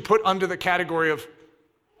going to put under the category of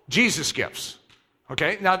Jesus gifts,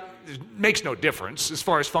 okay? Now, it makes no difference as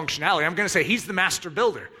far as functionality. I'm going to say he's the master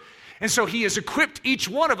builder. And so he has equipped each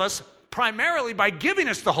one of us primarily by giving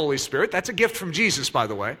us the Holy Spirit. That's a gift from Jesus, by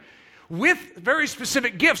the way, with very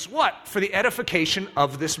specific gifts. What? For the edification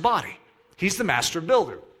of this body. He's the master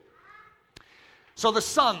builder. So the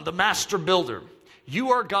Son, the master builder,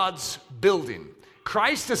 you are God's building.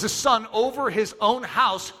 Christ is a son over his own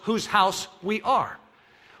house, whose house we are.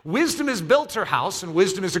 Wisdom has built her house, and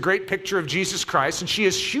wisdom is a great picture of Jesus Christ, and she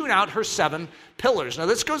has hewn out her 7 pillars. Now,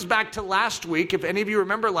 this goes back to last week, if any of you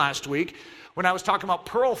remember last week, when I was talking about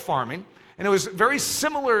pearl farming, and it was very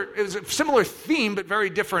similar, it was a similar theme, but very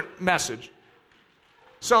different message.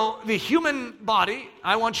 So, the human body,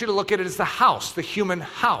 I want you to look at it as the house, the human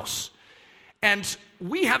house. And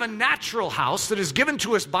we have a natural house that is given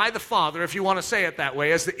to us by the Father, if you want to say it that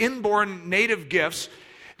way, as the inborn native gifts,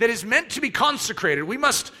 that is meant to be consecrated. We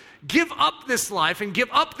must give up this life and give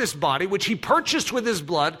up this body, which he purchased with his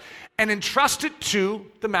blood, and entrust it to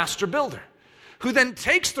the master builder, who then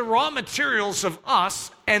takes the raw materials of us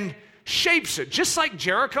and shapes it. Just like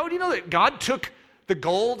Jericho. Do you know that God took the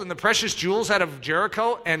gold and the precious jewels out of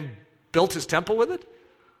Jericho and built his temple with it?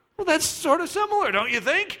 Well, that's sort of similar, don't you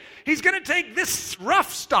think? He's going to take this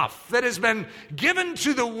rough stuff that has been given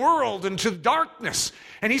to the world and to darkness,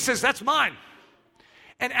 and he says, that's mine.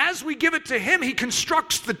 And as we give it to him, he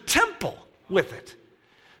constructs the temple with it.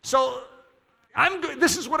 So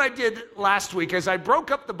this is what I did last week, as I broke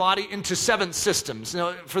up the body into 7 systems.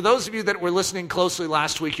 Now, for those of you that were listening closely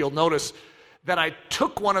last week, you'll notice that I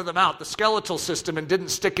took one of them out, the skeletal system, and didn't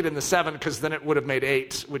stick it in the 7, because then it would have made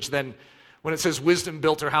 8, which then, when it says wisdom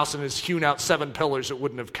built her house and has hewn out 7 pillars, it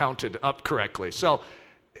wouldn't have counted up correctly. So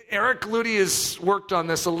Eric Ludy has worked on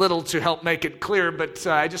this a little to help make it clear, but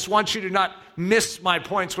I just want you to not miss my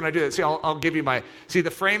points when I do this. See, I'll give you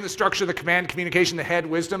the frame, the structure, the command, communication, the head,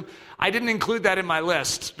 wisdom. I didn't include that in my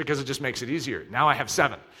list because it just makes it easier. Now I have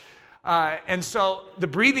 7. And so the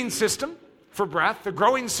breathing system for breath, the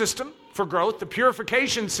growing system for growth, the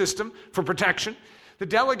purification system for protection, the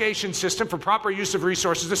delegation system for proper use of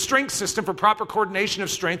resources, the strength system for proper coordination of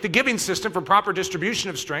strength, the giving system for proper distribution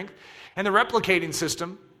of strength, and the replicating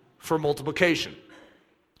system for multiplication.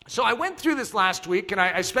 So I went through this last week, and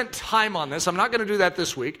I spent time on this. I'm not going to do that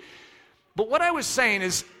this week. But what I was saying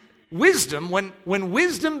is wisdom, when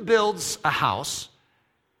wisdom builds a house,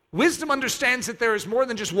 wisdom understands that there is more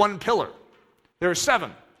than just one pillar. There are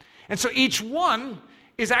 7. And so each one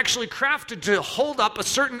is actually crafted to hold up a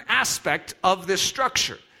certain aspect of this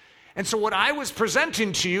structure. And so what I was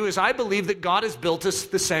presenting to you is I believe that God has built us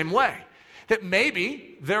the same way. That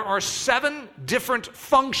maybe there are 7 different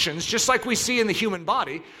functions, just like we see in the human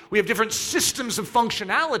body. We have different systems of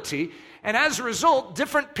functionality, and as a result,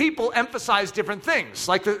 different people emphasize different things.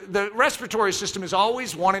 Like the respiratory system is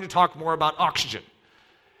always wanting to talk more about oxygen.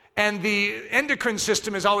 And the endocrine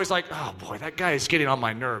system is always like, oh boy, that guy is getting on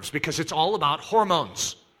my nerves, because it's all about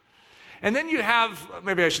hormones. And then you have,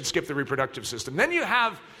 maybe I should skip the reproductive system. Then you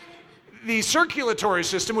have the circulatory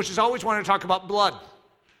system, which is always wanting to talk about blood.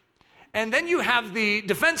 And then you have the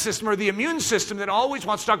defense system, or the immune system, that always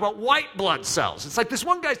wants to talk about white blood cells. It's like this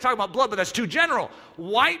one guy's talking about blood, but that's too general.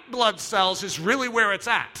 White blood cells is really where it's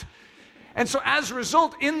at. And so as a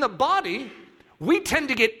result, in the body, we tend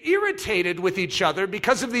to get irritated with each other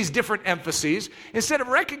because of these different emphases, instead of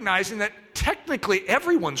recognizing that technically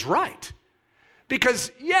everyone's right.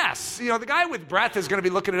 Because yes, the guy with breath is going to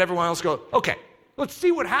be looking at everyone else and go, okay, let's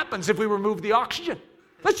see what happens if we remove the oxygen.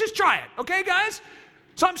 Let's just try it, okay, guys?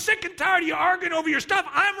 So I'm sick and tired of you arguing over your stuff.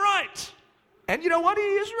 I'm right. And you know what? He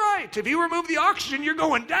is right. If you remove the oxygen, you're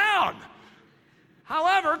going down.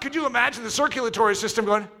 However, could you imagine the circulatory system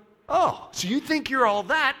going, oh, so you think you're all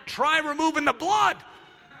that? Try removing the blood.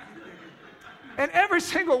 And every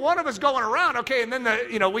single one of us going around, okay, and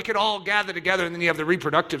then we could all gather together, and then you have the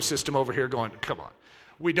reproductive system over here going, come on,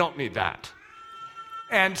 we don't need that.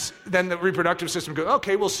 And then the reproductive system goes,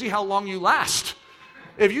 okay, we'll see how long you last.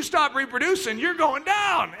 If you stop reproducing, you're going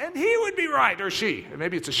down. And he would be right, or she.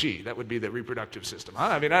 Maybe it's a she. That would be the reproductive system. Huh?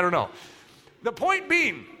 I mean, I don't know. The point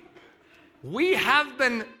being, we have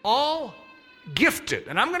been all gifted,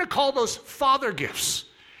 and I'm going to call those father gifts.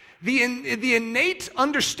 The innate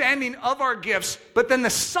understanding of our gifts, but then the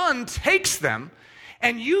Son takes them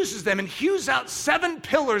and uses them and hews out 7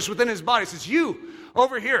 pillars within his body. He says, you,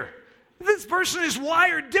 over here, this person is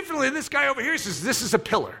wired differently than this guy over here. He says, this is a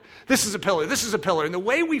pillar. This is a pillar. This is a pillar. And the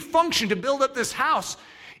way we function to build up this house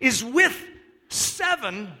is with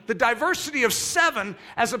 7, the diversity of 7,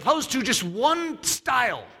 as opposed to just one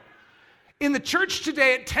style. In the church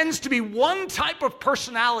today, it tends to be one type of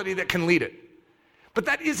personality that can lead it. But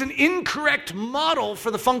that is an incorrect model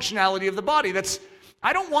for the functionality of the body.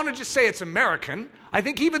 I don't want to just say it's American. I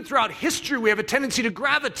think even throughout history, we have a tendency to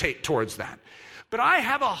gravitate towards that. But I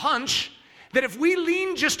have a hunch that if we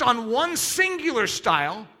lean just on one singular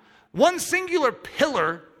style, one singular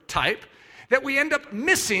pillar type, that we end up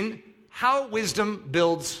missing how wisdom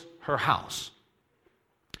builds her house.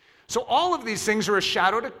 So all of these things are a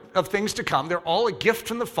shadow of things to come. They're all a gift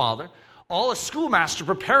from the Father, all a schoolmaster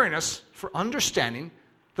preparing us for understanding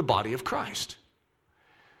the body of Christ.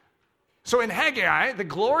 So in Haggai, the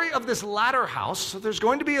glory of this latter house, so there's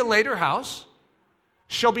going to be a later house,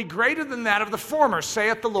 shall be greater than that of the former,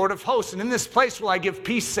 saith the Lord of hosts. And in this place will I give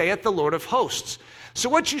peace, saith the Lord of hosts. So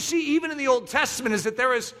what you see even in the Old Testament is that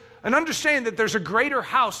there is an understanding that there's a greater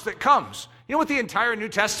house that comes. You know what the entire New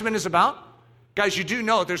Testament is about? Guys, you do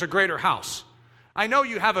know there's a greater house. I know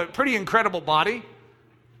you have a pretty incredible body,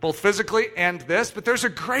 both physically and this, but there's a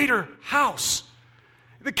greater house.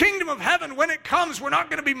 The kingdom of heaven, when it comes, we're not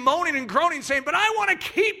going to be moaning and groaning saying, but I want to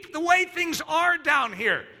keep the way things are down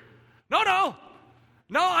here. No,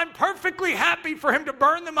 I'm perfectly happy for him to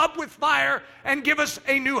burn them up with fire and give us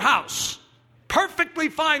a new house. Perfectly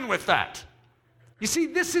fine with that. You see,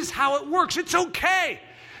 this is how it works. It's okay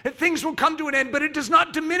that things will come to an end, but it does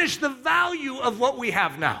not diminish the value of what we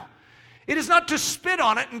have now. It is not to spit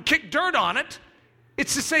on it and kick dirt on it.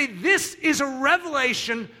 It's to say this is a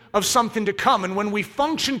revelation of something to come. And when we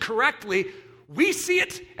function correctly, We see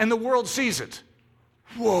it and the world sees it.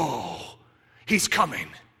 Whoa, he's coming.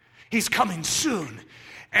 He's coming soon.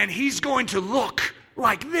 And he's going to look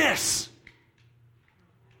like this.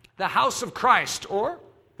 The house of Christ, or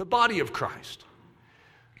the body of Christ.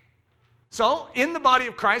 So, in the body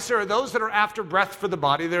of Christ, there are those that are after breath for the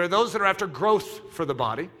body. There are those that are after growth for the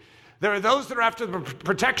body. There are those that are after the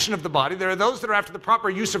protection of the body. There are those that are after the proper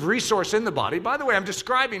use of resource in the body. By the way, I'm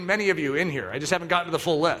describing many of you in here. I just haven't gotten to the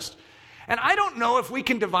full list. And I don't know if we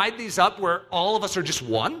can divide these up where all of us are just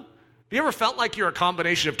one. Have you ever felt like you're a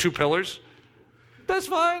combination of two pillars? That's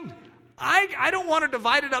fine. I don't want to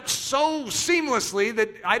divide it up so seamlessly that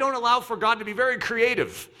I don't allow for God to be very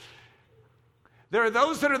creative. There are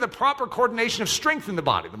those that are the proper coordination of strength in the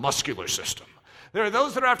body, the muscular system. There are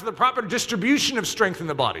those that are after the proper distribution of strength in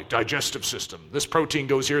the body, digestive system. This protein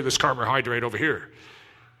goes here, this carbohydrate over here.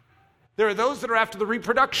 There are those that are after the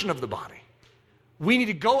reproduction of the body. We need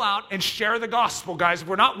to go out and share the gospel, guys. If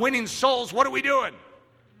we're not winning souls, what are we doing?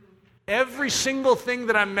 Every single thing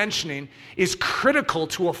that I'm mentioning is critical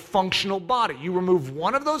to a functional body. You remove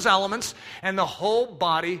one of those elements and the whole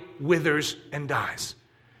body withers and dies.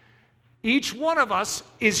 Each one of us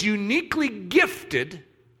is uniquely gifted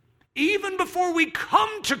even before we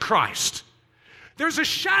come to Christ. There's a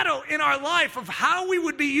shadow in our life of how we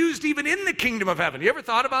would be used even in the kingdom of heaven. You ever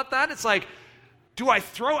thought about that? It's like, do I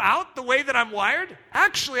throw out the way that I'm wired?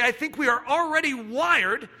 Actually, I think we are already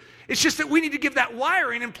wired. It's just that we need to give that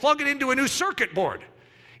wiring and plug it into a new circuit board.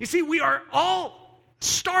 You see, we are all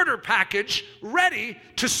starter package ready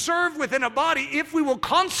to serve within a body if we will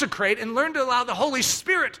consecrate and learn to allow the Holy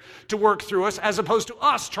Spirit to work through us as opposed to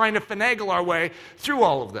us trying to finagle our way through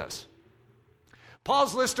all of this.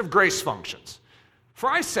 Paul's list of grace functions. For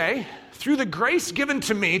I say, through the grace given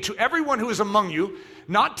to me, to everyone who is among you,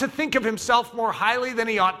 not to think of himself more highly than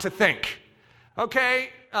he ought to think. Okay,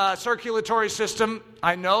 circulatory system,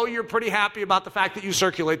 I know you're pretty happy about the fact that you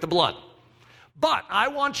circulate the blood. But I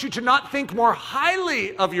want you to not think more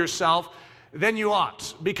highly of yourself than you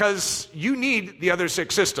ought, because you need the other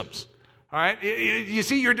 6 systems. All right? You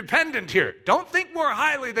see, you're dependent here. Don't think more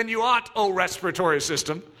highly than you ought, O respiratory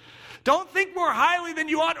system. Don't think more highly than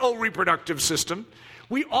you ought, O reproductive system.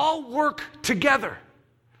 We all work together.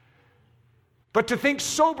 But to think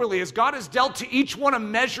soberly, as God has dealt to each one a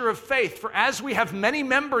measure of faith. For as we have many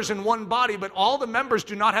members in one body, but all the members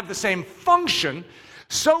do not have the same function,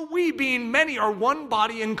 so we, being many, are one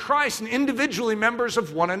body in Christ and individually members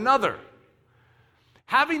of one another.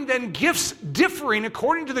 Having then gifts differing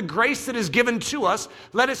according to the grace that is given to us,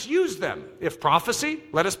 let us use them. If prophecy,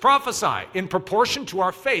 let us prophesy in proportion to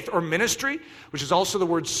our faith or ministry, which is also the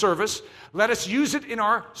word service. Let us use it in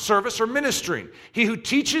our service or ministering. He who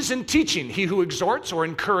teaches in teaching, he who exhorts or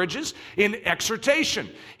encourages in exhortation,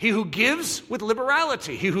 he who gives with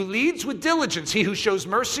liberality, he who leads with diligence, he who shows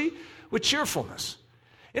mercy with cheerfulness.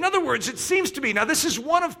 In other words, it seems to be, now this is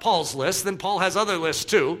one of Paul's lists, then Paul has other lists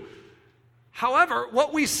too. However,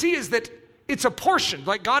 what we see is that it's a portion,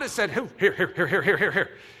 like God has said, here.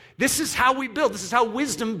 This is how we build. This is how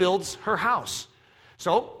wisdom builds her house.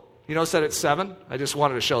 So, said it's 7. I just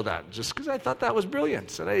wanted to show that, just because I thought that was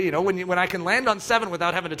brilliant. So, when I can land on 7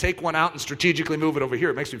 without having to take one out and strategically move it over here,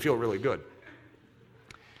 it makes me feel really good.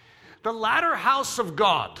 The latter house of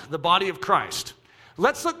God, the body of Christ.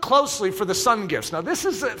 Let's look closely for the son gifts. Now, this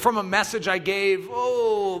is from a message I gave,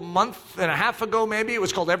 a month and a half ago maybe. It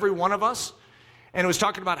was called Every One of Us. And it was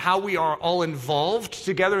talking about how we are all involved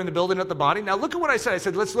together in the building of the body. Now, look at what I said. I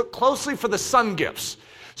said, let's look closely for the son gifts.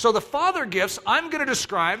 So the father gifts, I'm going to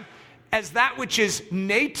describe as that which is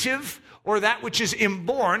native or that which is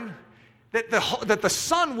inborn, that the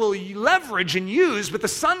son will leverage and use, but the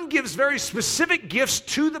son gives very specific gifts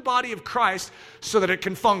to the body of Christ so that it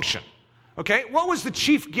can function. Okay, what was the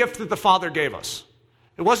chief gift that the Father gave us?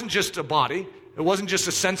 It wasn't just a body. It wasn't just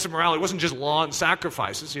a sense of morality. It wasn't just law and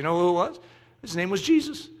sacrifices. You know who it was? His name was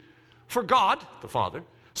Jesus. For God, the Father,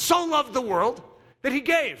 so loved the world that he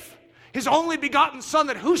gave his only begotten Son,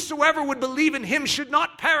 that whosoever would believe in him should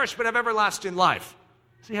not perish but have everlasting life.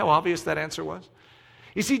 See how obvious that answer was?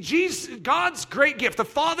 You see, God's great gift, the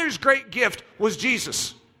Father's great gift was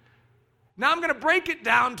Jesus. Now I'm going to break it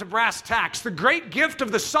down to brass tacks. The great gift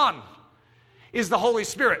of the Son is the Holy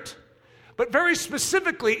Spirit. But very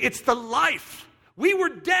specifically, it's the life. We were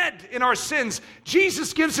dead in our sins.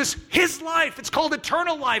 Jesus gives us his life. It's called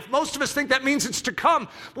eternal life. Most of us think that means it's to come,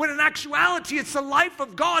 when in actuality, it's the life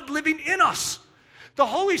of God living in us. The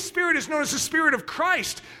Holy Spirit is known as the Spirit of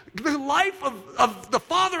Christ. The life of the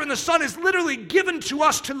Father and the Son is literally given to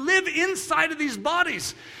us to live inside of these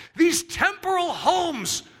bodies. These temporal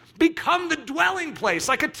homes become the dwelling place,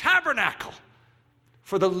 like a tabernacle,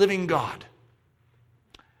 for the living God.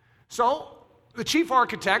 So, the chief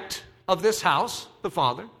architect of this house, the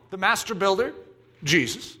Father, the master builder,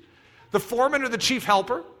 Jesus, the foreman or the chief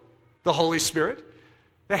helper, the Holy Spirit,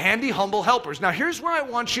 the handy, humble helpers. Now, here's where I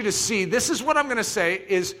want you to see, this is what I'm going to say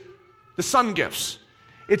is the son gifts.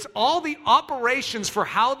 It's all the operations for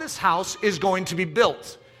how this house is going to be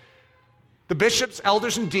built. The bishops,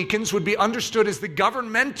 elders, and deacons would be understood as the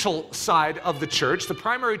governmental side of the church. The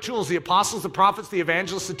primary tools, the apostles, the prophets, the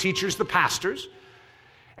evangelists, the teachers, the pastors.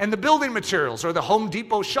 And the building materials, or the Home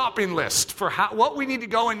Depot shopping list for what we need to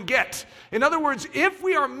go and get. In other words, if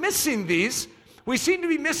we are missing these, we seem to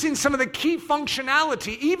be missing some of the key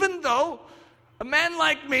functionality, even though a man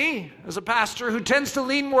like me, as a pastor who tends to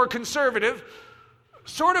lean more conservative,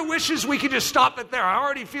 sort of wishes we could just stop it there. I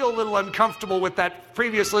already feel a little uncomfortable with that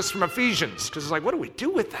previous list from Ephesians, because it's like, what do we do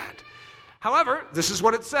with that? However, this is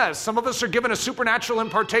what it says. Some of us are given a supernatural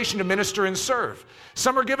impartation to minister and serve.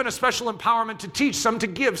 Some are given a special empowerment to teach, some to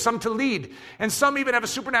give, some to lead. And some even have a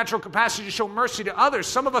supernatural capacity to show mercy to others.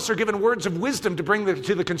 Some of us are given words of wisdom to bring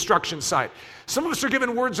to the construction site. Some of us are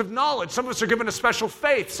given words of knowledge. Some of us are given a special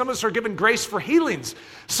faith. Some of us are given grace for healings.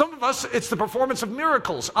 Some of us, it's the performance of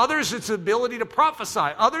miracles. Others, it's the ability to prophesy.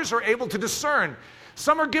 Others are able to discern.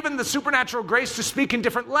 Some are given the supernatural grace to speak in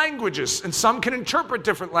different languages, and some can interpret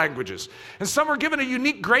different languages. And some are given a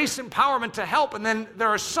unique grace empowerment to help, and then there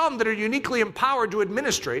are some that are uniquely empowered to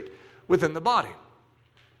administrate within the body.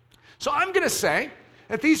 So I'm going to say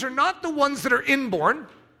that these are not the ones that are inborn.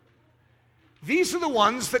 These are the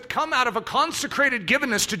ones that come out of a consecrated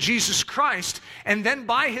givenness to Jesus Christ, and then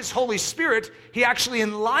by His Holy Spirit, He actually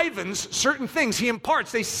enlivens certain things. He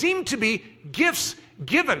imparts. They seem to be gifts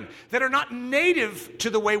given that are not native to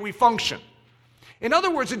the way we function. In other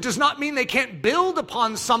words, it does not mean they can't build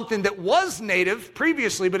upon something that was native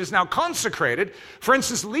previously but is now consecrated. For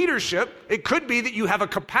instance, leadership, it could be that you have a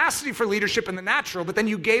capacity for leadership in the natural, but then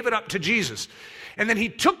you gave it up to Jesus. And then He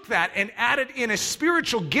took that and added in a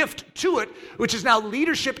spiritual gift to it, which is now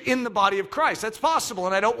leadership in the body of Christ. That's possible,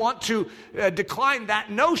 and I don't want to decline that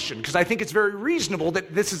notion, because I think it's very reasonable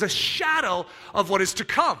that this is a shadow of what is to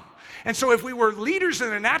come. And so if we were leaders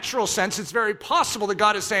in a natural sense, it's very possible that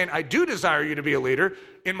God is saying, I do desire you to be a leader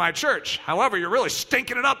in my church. However, you're really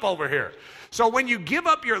stinking it up over here. So when you give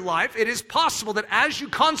up your life, it is possible that as you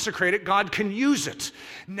consecrate it, God can use it.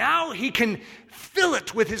 Now He can fill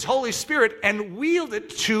it with His Holy Spirit and wield it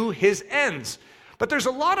to His ends. But there's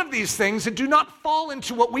a lot of these things that do not fall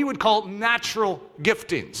into what we would call natural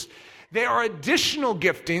giftings. They are additional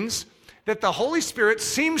giftings that the Holy Spirit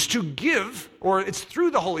seems to give, or it's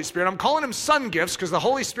through the Holy Spirit. I'm calling them son gifts because the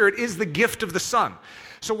Holy Spirit is the gift of the Son.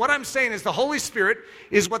 So what I'm saying is the Holy Spirit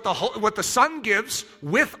is what the Son gives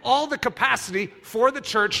with all the capacity for the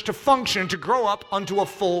church to function, to grow up unto a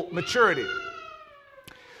full maturity.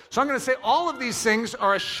 So I'm going to say all of these things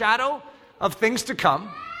are a shadow of things to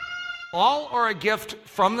come. All are a gift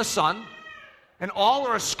from the Son, and all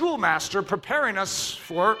are a schoolmaster preparing us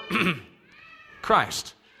for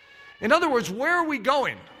Christ. In other words, where are we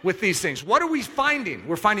going with these things? What are we finding?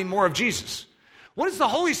 We're finding more of Jesus. What is the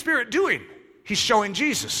Holy Spirit doing? He's showing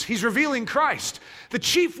Jesus. He's revealing Christ. The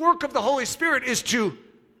chief work of the Holy Spirit is to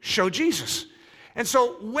show Jesus. And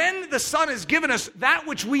so when the Son has given us that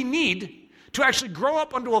which we need to actually grow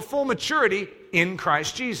up unto a full maturity in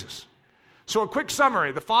Christ Jesus. So a quick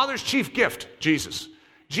summary. The Father's chief gift, Jesus.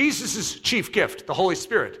 Jesus' chief gift, the Holy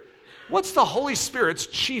Spirit. What's the Holy Spirit's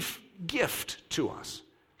chief gift to us?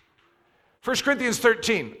 1 Corinthians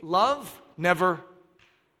 13, love never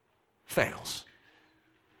fails.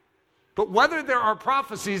 But whether there are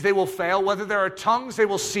prophecies, they will fail. Whether there are tongues, they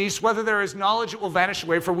will cease. Whether there is knowledge, it will vanish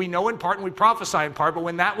away. For we know in part and we prophesy in part. But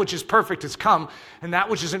when that which is perfect has come, and that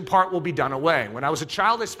which is in part will be done away. When I was a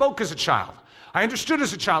child, I spoke as a child. I understood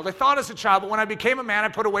as a child. I thought as a child. But when I became a man, I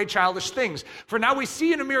put away childish things. For now we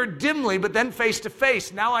see in a mirror dimly, but then face to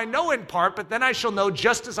face. Now I know in part, but then I shall know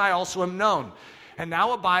just as I also am known. And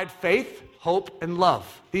now abide faith, hope, and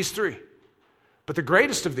love. These three. But the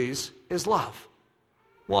greatest of these is love.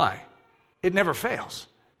 Why? It never fails.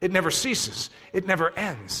 It never ceases. It never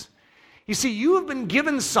ends. You see, you have been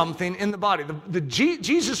given something in the body.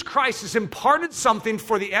 Jesus Christ has imparted something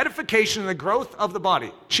for the edification and the growth of the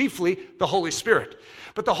body, chiefly the Holy Spirit.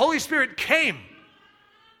 But the Holy Spirit came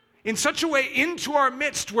in such a way into our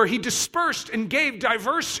midst where He dispersed and gave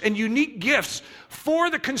diverse and unique gifts for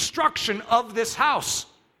the construction of this house.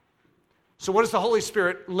 So what does the Holy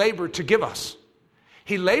Spirit labor to give us?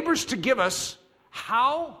 He labors to give us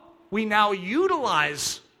how we now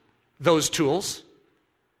utilize those tools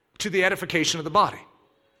to the edification of the body.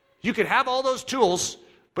 You could have all those tools,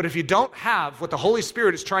 but if you don't have what the Holy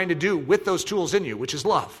Spirit is trying to do with those tools in you, which is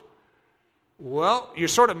love, Well, you're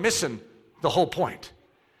sort of missing the whole point.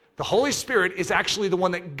 The Holy Spirit is actually the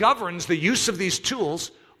one that governs the use of these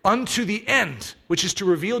tools unto the end, which is to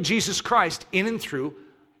reveal Jesus Christ in and through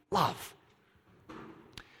love.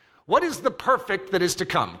 What is the perfect that is to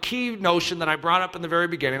come? Key notion that I brought up in the very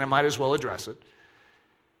beginning, I might as well address it.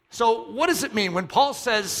 So what does it mean when Paul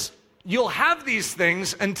says, you'll have these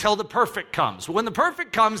things until the perfect comes? When the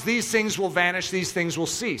perfect comes, these things will vanish, these things will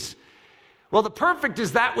cease. Well, the perfect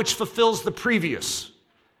is that which fulfills the previous.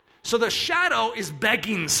 So the shadow is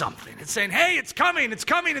begging something. It's saying, hey, it's coming, it's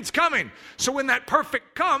coming, it's coming. So when that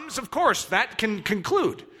perfect comes, of course, that can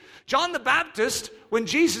conclude. John the Baptist, when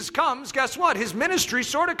Jesus comes, guess what? His ministry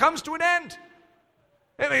sort of comes to an end.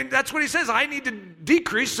 I mean, that's what he says. I need to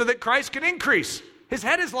decrease so that Christ can increase. His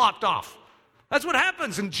head is lopped off. That's what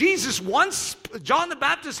happens. And Jesus, once John the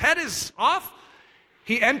Baptist's head is off,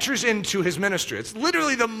 he enters into his ministry. It's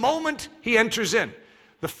literally the moment he enters in.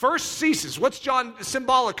 The first ceases. What's John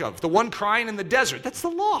symbolic of? The one crying in the desert. That's the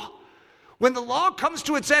law. When the law comes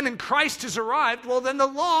to its end and Christ has arrived, well, then the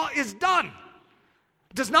law is done.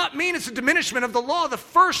 It does not mean it's a diminishment of the law. The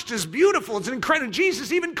first is beautiful. It's incredible.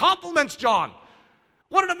 Jesus even compliments John.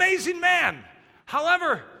 What an amazing man.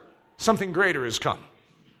 However, something greater has come.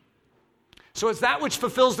 So it's that which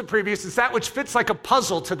fulfills the previous. It's that which fits like a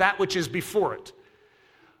puzzle to that which is before it.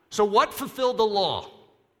 So what fulfilled the law?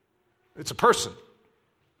 It's a person.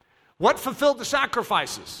 What fulfilled the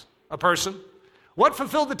sacrifices? A person. What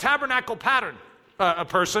fulfilled the tabernacle pattern? A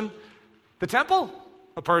person. The temple?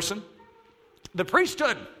 A person. The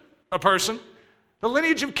priesthood? A person. The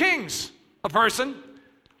lineage of kings? A person.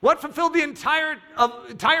 What fulfilled the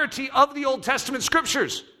entirety of the Old Testament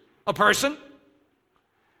scriptures? A person.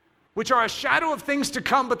 Which are a shadow of things to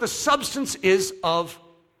come, but the substance is of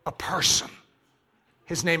a person.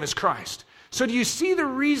 His name is Christ. So do you see the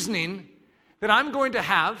reasoning that I'm going to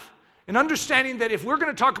have in understanding that if we're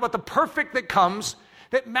going to talk about the perfect that comes,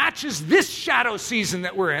 that matches this shadow season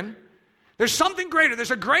that we're in, there's something greater.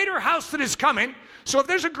 There's a greater house that is coming. So if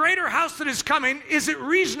there's a greater house that is coming, is it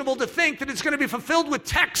reasonable to think that it's going to be fulfilled with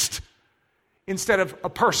text instead of a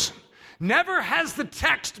person? Never has the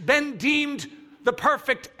text been deemed the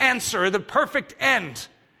perfect answer, the perfect end.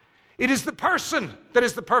 It is the person that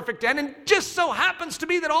is the perfect end. And just so happens to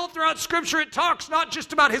be that all throughout Scripture it talks not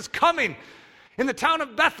just about his coming in the town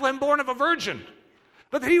of Bethlehem born of a virgin,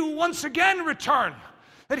 but that he will once again return,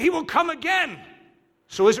 that he will come again.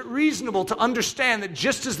 So is it reasonable to understand that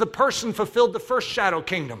just as the person fulfilled the first shadow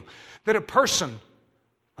kingdom, that a person,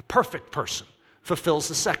 a perfect person, fulfills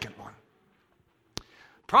the second one?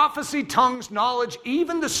 Prophecy, tongues, knowledge,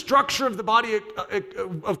 even the structure of the body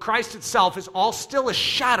of Christ itself is all still a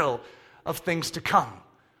shadow of things to come.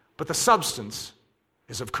 But the substance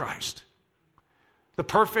is of Christ. The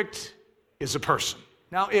perfect is a person.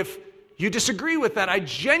 Now, if you disagree with that, I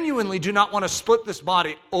genuinely do not want to split this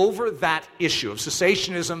body over that issue of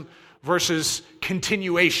cessationism versus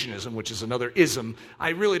continuationism, which is another ism. I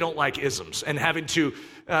really don't like isms and having to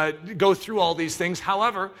go through all these things.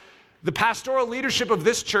 However, the pastoral leadership of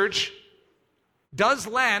this church does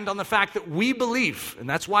land on the fact that we believe, and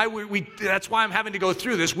that's why that's why I'm having to go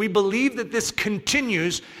through this. We believe that this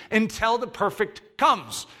continues until the perfect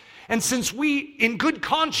comes. And since we, in good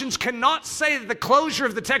conscience, cannot say that the closure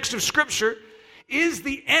of the text of Scripture is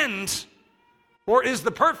the end or is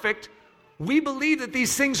the perfect, we believe that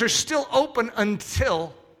these things are still open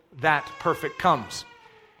until that perfect comes.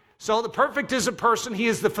 So the perfect is a person. He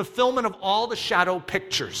is the fulfillment of all the shadow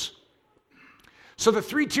pictures. So the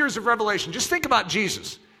three tiers of revelation, just think about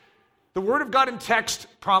Jesus. The Word of God in text,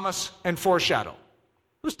 promise, and foreshadow.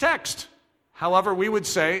 It was text. However, we would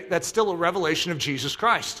say that's still a revelation of Jesus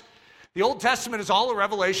Christ. The Old Testament is all a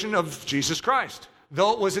revelation of Jesus Christ,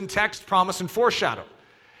 though it was in text, promise, and foreshadow.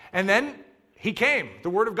 And then he came, the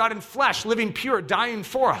Word of God in flesh, living pure, dying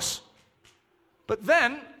for us. But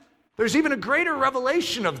then there's even a greater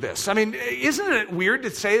revelation of this. I mean, isn't it weird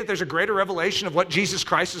to say that there's a greater revelation of what Jesus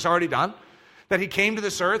Christ has already done? That he came to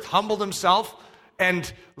this earth, humbled himself,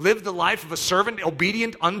 and lived the life of a servant,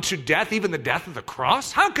 obedient unto death, even the death of the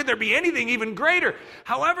cross? How could there be anything even greater?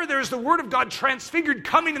 However, there is the Word of God transfigured,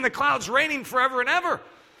 coming in the clouds, reigning forever and ever.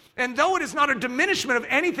 And though it is not a diminishment of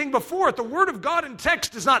anything before it, the Word of God in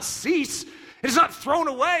text does not cease. It is not thrown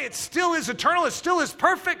away. It still is eternal. It still is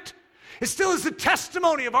perfect. It still is the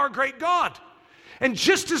testimony of our great God. And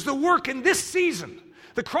just as the work in this season,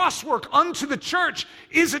 the cross work unto the church,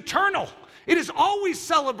 is eternal, it is always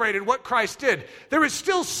celebrated what Christ did, there is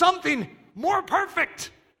still something more perfect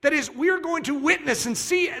that is we're going to witness and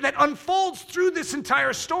see that unfolds through this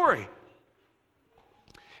entire story.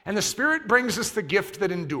 And the Spirit brings us the gift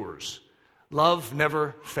that endures. Love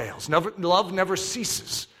never fails. Love never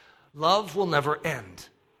ceases. Love will never end.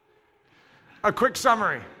 A quick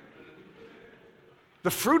summary.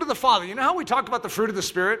 The fruit of the Father. You know how we talk about the fruit of the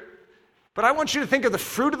Spirit? But I want you to think of the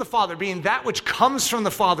fruit of the Father being that which comes from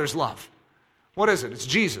the Father's love. What is it? It's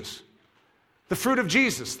Jesus. The fruit of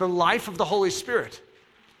Jesus, the life of the Holy Spirit.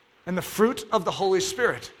 And the fruit of the Holy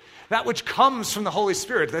Spirit. That which comes from the Holy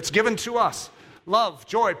Spirit that's given to us. Love,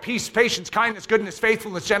 joy, peace, patience, kindness, goodness,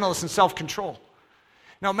 faithfulness, gentleness, and self-control.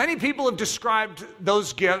 Now, many people have described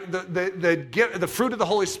those the fruit of the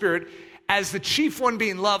Holy Spirit as the chief one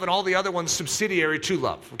being love and all the other ones subsidiary to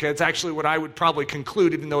love. Okay, it's actually what I would probably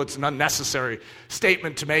conclude, even though it's an unnecessary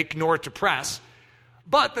statement to make nor to press.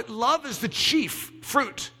 But that love is the chief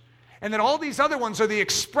fruit, and that all these other ones are the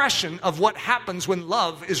expression of what happens when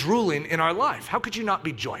love is ruling in our life. How could you not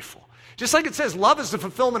be joyful? Just like it says, love is the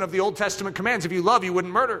fulfillment of the Old Testament commands. If you love, you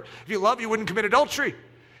wouldn't murder. If you love, you wouldn't commit adultery.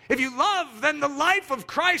 If you love, then the life of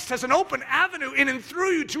Christ has an open avenue in and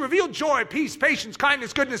through you to reveal joy, peace, patience,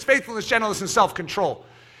 kindness, goodness, faithfulness, gentleness, and self-control.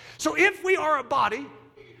 So if we are a body,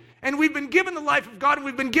 and we've been given the life of God, and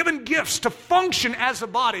we've been given gifts to function as a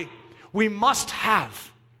body, we must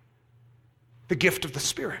have the gift of the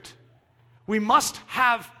Spirit. We must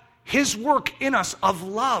have His work in us of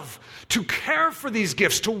love, to care for these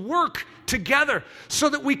gifts, to work together so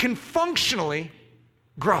that we can functionally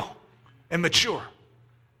grow and mature.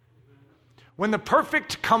 When the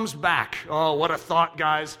perfect comes back, oh, what a thought,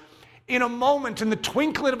 guys. In a moment, in the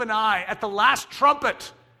twinkling of an eye, at the last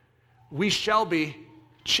trumpet, we shall be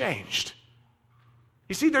changed.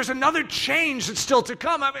 You see, there's another change that's still to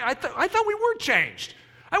come. I thought we were changed.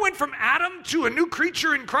 I went from Adam to a new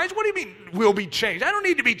creature in Christ. What do you mean we'll be changed? I don't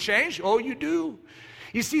need to be changed. Oh, you do.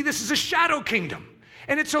 You see, this is a shadow kingdom.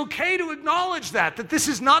 And it's okay to acknowledge that this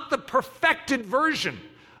is not the perfected version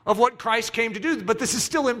of what Christ came to do, but this is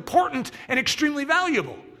still important and extremely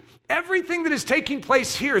valuable. Everything that is taking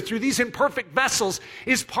place here through these imperfect vessels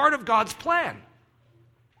is part of God's plan.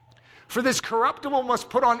 For this corruptible must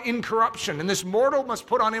put on incorruption, and this mortal must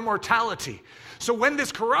put on immortality. So when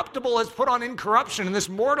this corruptible has put on incorruption, and this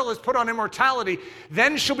mortal has put on immortality,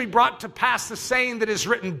 then shall be brought to pass the saying that is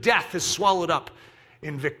written, death is swallowed up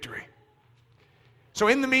in victory. So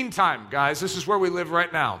in the meantime, guys, this is where we live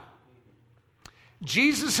right now.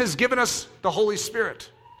 Jesus has given us the Holy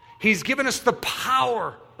Spirit. He's given us the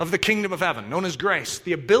power of the kingdom of heaven, known as grace,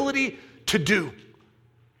 the ability to do.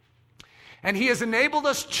 And He has enabled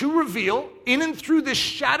us to reveal, in and through this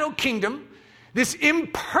shadow kingdom, this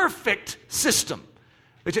imperfect system.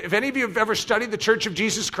 If any of you have ever studied the Church of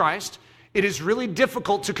Jesus Christ, it is really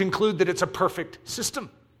difficult to conclude that it's a perfect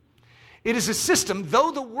system. It is a system,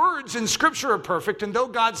 though the words in Scripture are perfect, and though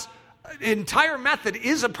God's entire method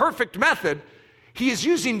is a perfect method, He is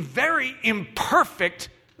using very imperfect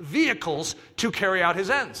vehicles to carry out His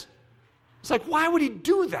ends. It's like, why would He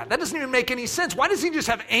do that? That doesn't even make any sense. Why doesn't He just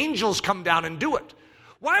have angels come down and do it?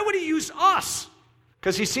 Why would He use us?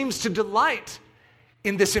 Because He seems to delight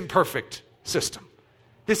in this imperfect system.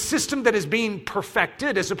 This system that is being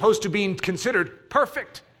perfected as opposed to being considered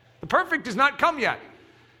perfect. The perfect has not come yet.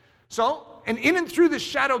 So, and in and through this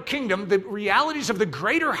shadow kingdom, the realities of the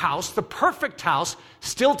greater house, the perfect house,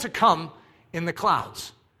 still to come in the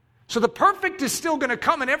clouds. So the perfect is still going to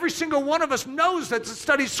come, and every single one of us knows that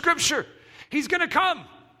studies Scripture. He's going to come.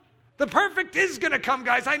 The perfect is going to come,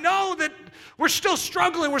 guys. I know that we're still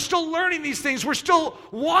struggling. We're still learning these things. We're still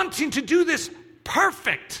wanting to do this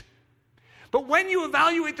perfect. But when you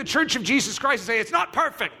evaluate the Church of Jesus Christ and say it's not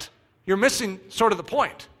perfect, you're missing sort of the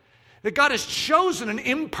point. That God has chosen an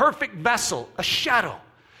imperfect vessel, a shadow,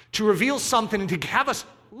 to reveal something and to have us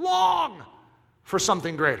long for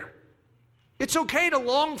something greater. It's okay to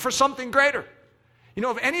long for something greater. You know,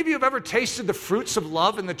 if any of you have ever tasted the fruits of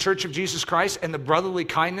love in the Church of Jesus Christ and the brotherly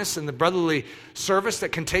kindness and the brotherly service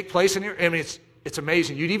that can take place in here, I mean, it's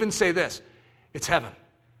amazing. You'd even say this, it's heaven.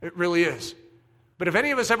 It really is. But if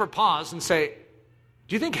any of us ever pause and say,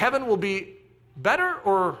 do you think heaven will be better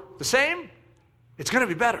or the same? It's going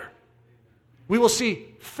to be better. We will see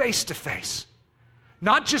face to face.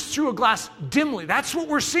 Not just through a glass dimly. That's what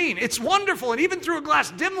we're seeing. It's wonderful. And even through a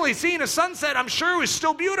glass dimly, seeing a sunset, I'm sure, is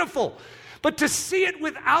still beautiful. But to see it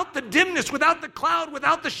without the dimness, without the cloud,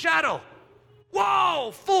 without the shadow,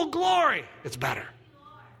 whoa, full glory, it's better.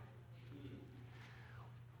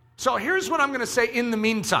 So here's what I'm going to say in the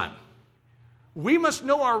meantime. We must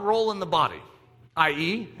know our role in the body,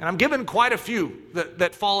 i.e., and I'm given quite a few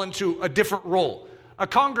that fall into a different role. A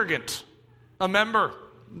congregant, a member,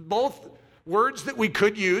 both words that we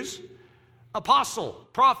could use. Apostle,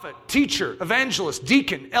 prophet, teacher, evangelist,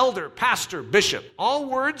 deacon, elder, pastor, bishop. All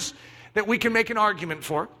words that we can make an argument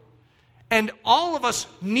for. And all of us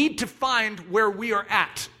need to find where we are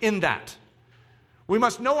at in that. We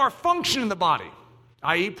must know our function in the body,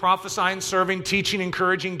 i.e. prophesying, serving, teaching,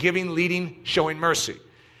 encouraging, giving, leading, showing mercy.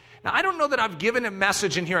 Now, I don't know that I've given a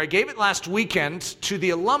message in here. I gave it last weekend to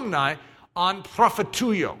the alumni on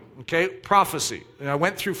prophetuio, okay, prophecy. And I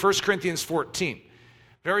went through 1 Corinthians 14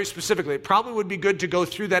 very specifically. It probably would be good to go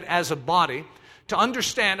through that as a body to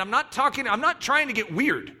understand. I'm not trying to get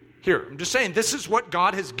weird here. I'm just saying this is what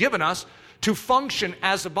God has given us to function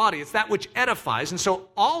as a body. It's that which edifies. And so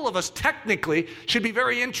all of us technically should be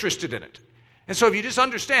very interested in it. And so if you just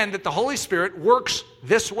understand that the Holy Spirit works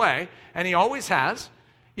this way, and He always has,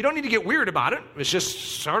 you don't need to get weird about it. It's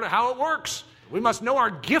just sort of how it works. We must know our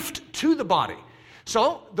gift to the body.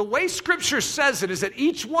 So the way Scripture says it is that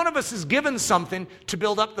each one of us is given something to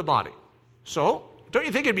build up the body. So don't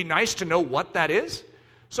you think it'd be nice to know what that is?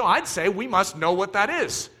 So I'd say we must know what that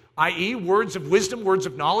is, i.e. words of wisdom, words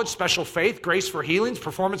of knowledge, special faith, grace for healings,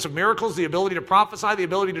 performance of miracles, the ability to prophesy, the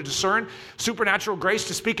ability to discern, supernatural grace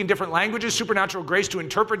to speak in different languages, supernatural grace to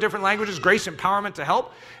interpret different languages, grace empowerment to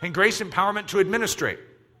help, and grace empowerment to administrate.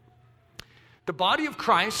 The body of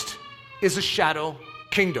Christ is a shadow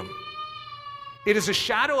kingdom. It is a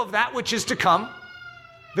shadow of that which is to come,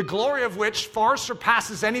 the glory of which far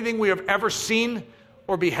surpasses anything we have ever seen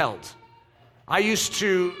or beheld. I used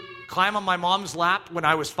to climb on my mom's lap when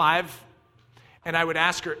I was 5, and I would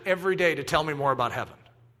ask her every day to tell me more about heaven.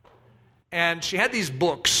 And she had these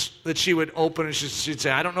books that she would open, and she'd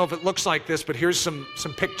say, I don't know if it looks like this, but here's some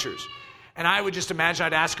pictures. And I would just imagine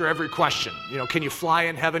I'd ask her every question. You know, can you fly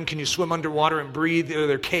in heaven? Can you swim underwater and breathe? Are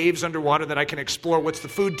there caves underwater that I can explore? What's the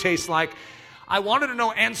food taste like? I wanted to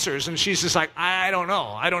know answers, and she's just like, I don't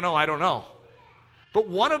know. But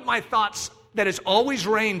one of my thoughts that has always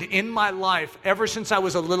reigned in my life ever since I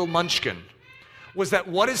was a little munchkin was that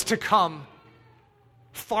what is to come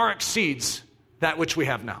far exceeds that which we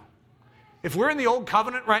have now. If we're in the old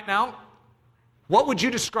covenant right now, what would you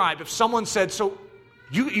describe if someone said, so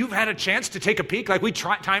you've had a chance to take a peek? Like we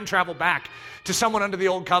time travel back to someone under the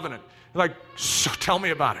old covenant. Like, so tell me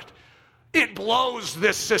about it. It blows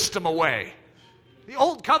this system away. The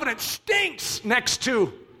old covenant stinks next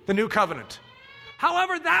to the new covenant.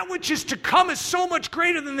 However, that which is to come is so much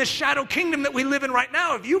greater than this shadow kingdom that we live in right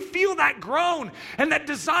now. If you feel that groan and that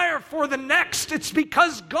desire for the next, it's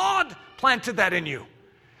because God planted that in you.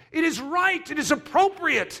 It is right, it is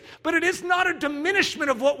appropriate, but it is not a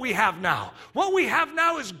diminishment of what we have now. What we have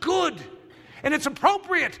now is good, and it's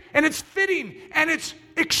appropriate, and it's fitting, and it's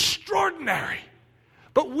extraordinary.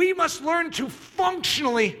 But we must learn to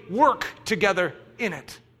functionally work together in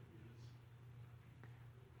it.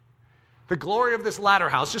 The glory of this latter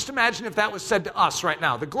house, just imagine if that was said to us right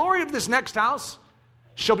now. The glory of this next house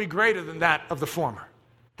shall be greater than that of the former.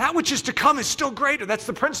 That which is to come is still greater. That's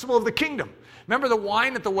the principle of the kingdom. Remember the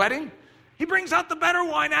wine at the wedding? He brings out the better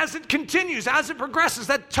wine as it continues, as it progresses.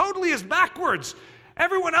 That totally is backwards.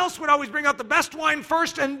 Everyone else would always bring out the best wine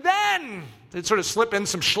first, and then they'd sort of slip in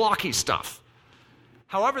some schlocky stuff.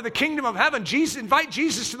 However, the kingdom of heaven, invite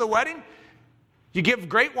Jesus to the wedding. You give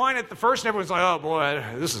great wine at the first, and everyone's like, oh boy,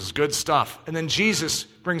 this is good stuff. And then Jesus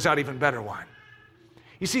brings out even better wine.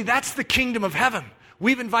 You see, that's the kingdom of heaven.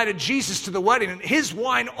 We've invited Jesus to the wedding, and his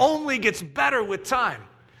wine only gets better with time.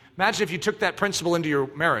 Imagine if you took that principle into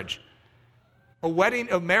your marriage.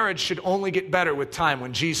 A marriage should only get better with time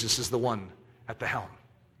when Jesus is the one at the helm.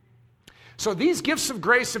 So these gifts of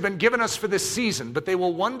grace have been given us for this season, but they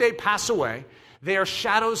will one day pass away. They are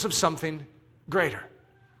shadows of something greater.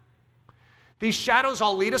 These shadows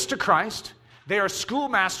all lead us to Christ. They are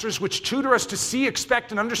schoolmasters which tutor us to see,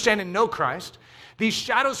 expect, and understand and know Christ. These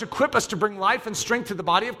shadows equip us to bring life and strength to the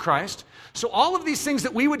body of Christ. So all of these things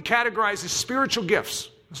that we would categorize as spiritual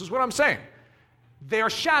gifts, this is what I'm saying, they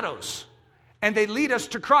are shadows, and they lead us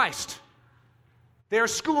to Christ. They are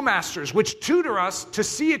schoolmasters which tutor us to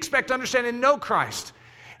see, expect, understand, and know Christ.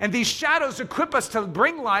 And these shadows equip us to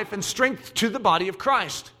bring life and strength to the body of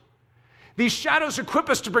Christ. These shadows equip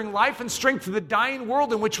us to bring life and strength to the dying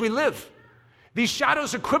world in which we live. These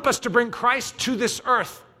shadows equip us to bring Christ to this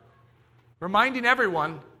earth, reminding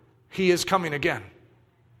everyone he is coming again.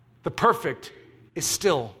 The perfect is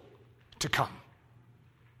still to come.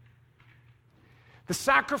 The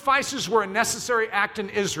sacrifices were a necessary act in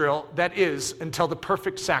Israel, that is, until the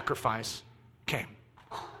perfect sacrifice came.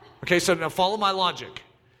 Okay, so now follow my logic.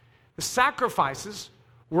 The sacrifices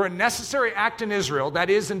were a necessary act in Israel, that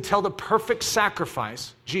is, until the perfect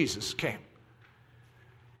sacrifice, Jesus, came.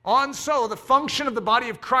 On so, the function of the body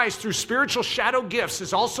of Christ through spiritual shadow gifts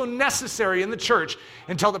is also necessary in the church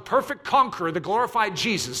until the perfect conqueror, the glorified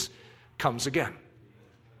Jesus, comes again.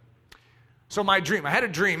 So my dream, I had a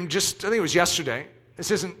dream I think it was yesterday.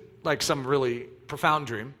 This isn't like some really profound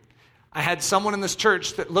dream. I had someone in this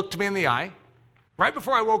church that looked me in the eye right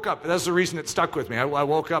before I woke up. That's the reason it stuck with me. I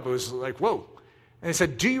woke up, it was like, whoa. And they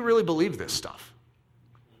said, do you really believe this stuff?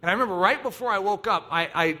 And I remember right before I woke up,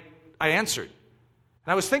 I answered.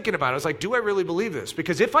 And I was thinking about it. I was like, do I really believe this?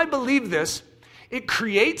 Because if I believe this, it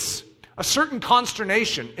creates a certain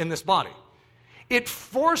consternation in this body. It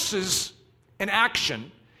forces an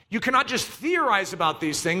action. You cannot just theorize about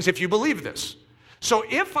these things if you believe this. So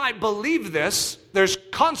if I believe this, there's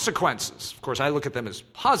consequences. Of course, I look at them as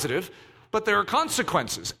positive, but there are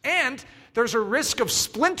consequences. And there's a risk of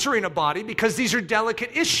splintering a body because these are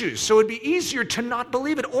delicate issues. So it'd be easier to not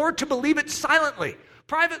believe it or to believe it silently,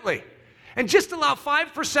 privately. And just allow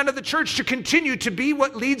 5% of the church to continue to be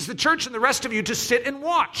what leads the church and the rest of you to sit and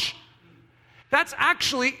watch. That's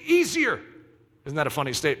actually easier. Isn't that a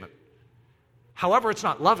funny statement? However, it's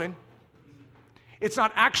not loving. It's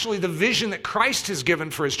not actually the vision that Christ has given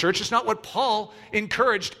for his church. It's not what Paul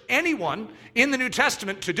encouraged anyone in the New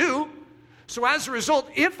Testament to do. So as a result,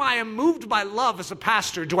 if I am moved by love as a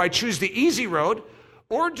pastor, do I choose the easy road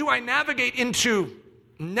or do I navigate into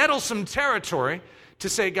nettlesome territory to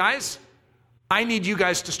say, guys, I need you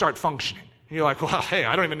guys to start functioning? And you're like, well, hey,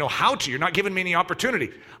 I don't even know how to. You're not giving me any opportunity.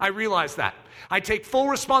 I realize that. I take full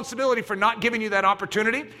responsibility for not giving you that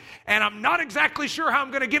opportunity, and I'm not exactly sure how I'm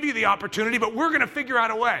going to give you the opportunity, but we're going to figure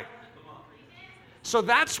out a way. So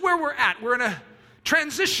that's where we're at. We're in a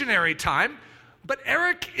transitionary time, but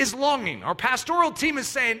Eric is longing. Our pastoral team is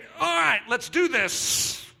saying, all right, let's do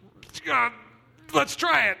this. Let's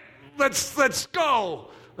try it. Let's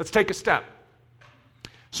go. Let's take a step.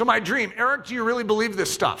 So my dream, Eric, do you really believe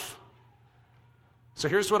this stuff? So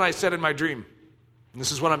here's what I said in my dream. And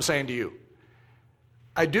this is what I'm saying to you.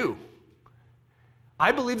 I do.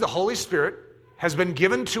 I believe the Holy Spirit has been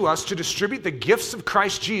given to us to distribute the gifts of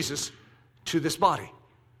Christ Jesus to this body.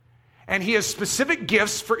 And he has specific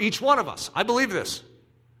gifts for each one of us. I believe this.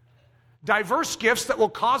 Diverse gifts that will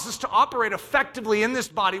cause us to operate effectively in this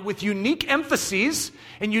body with unique emphases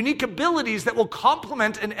and unique abilities that will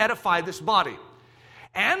complement and edify this body.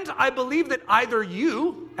 And I believe that either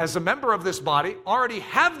you, as a member of this body, already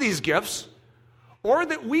have these gifts, or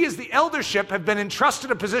that we as the eldership have been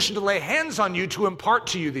entrusted a position to lay hands on you to impart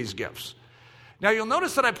to you these gifts. Now you'll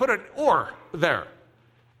notice that I put an or there.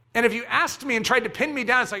 And if you asked me and tried to pin me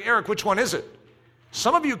down, it's like, Eric, which one is it?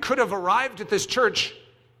 Some of you could have arrived at this church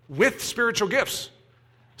with spiritual gifts.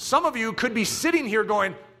 Some of you could be sitting here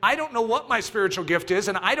going, I don't know what my spiritual gift is,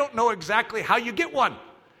 and I don't know exactly how you get one.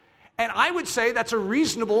 And I would say that's a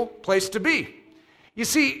reasonable place to be. You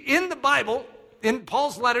see, in the Bible, in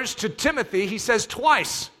Paul's letters to Timothy, he says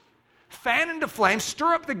twice, fan into flame,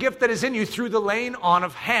 stir up the gift that is in you through the laying on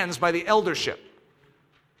of hands by the eldership.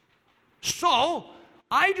 So,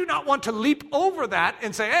 I do not want to leap over that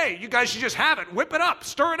and say, hey, you guys should just have it, whip it up,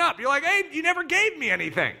 stir it up. You're like, hey, you never gave me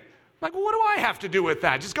anything. I'm like, well, what do I have to do with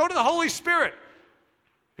that? Just go to the Holy Spirit.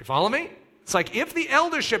 You follow me? It's like if the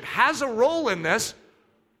eldership has a role in this,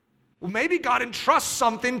 well, maybe God entrusts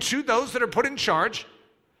something to those that are put in charge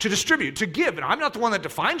to distribute, to give. And I'm not the one that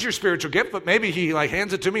defines your spiritual gift, but maybe he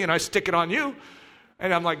hands it to me and I stick it on you.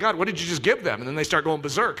 And I'm like, God, what did you just give them? And then they start going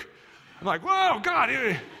berserk. I'm like, whoa,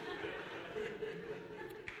 God.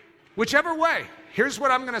 Whichever way, here's what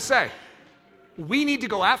I'm going to say. We need to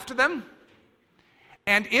go after them.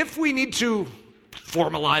 And if we need to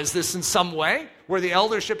formalize this in some way, where the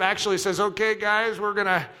eldership actually says, okay, guys, we're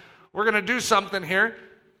gonna do something here,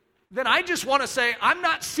 then I just want to say, I'm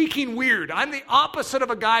not seeking weird. I'm the opposite of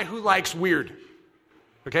a guy who likes weird.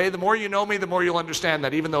 Okay, the more you know me, the more you'll understand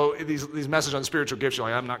that, even though these messages on spiritual gifts, you're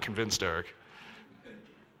like, I'm not convinced, Eric.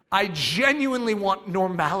 I genuinely want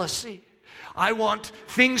normalcy. I want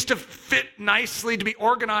things to fit nicely, to be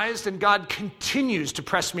organized, and God continues to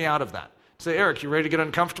press me out of that. Say, Eric, you ready to get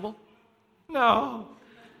uncomfortable? No.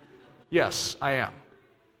 Yes, I am.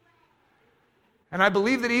 And I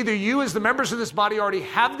believe that either you as the members of this body already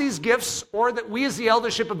have these gifts, or that we as the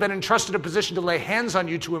eldership have been entrusted a position to lay hands on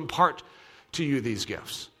you to impart to you these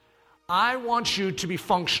gifts. I want you to be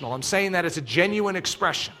functional. I'm saying that as a genuine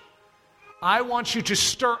expression. I want you to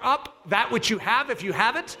stir up that which you have if you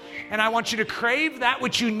have it, and I want you to crave that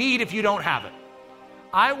which you need if you don't have it.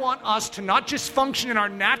 I want us to not just function in our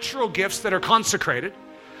natural gifts that are consecrated.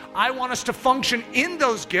 I want us to function in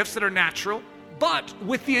those gifts that are natural, but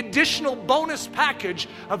with the additional bonus package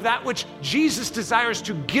of that which Jesus desires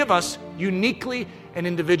to give us uniquely and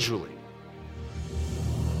individually.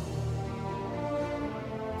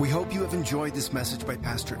 We hope you have enjoyed this message by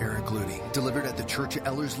Pastor Eric Ludy, delivered at the Church of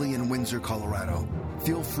Ellerslie in Windsor, Colorado.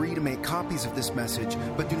 Feel free to make copies of this message,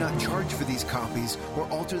 but do not charge for these copies or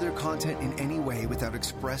alter their content in any way without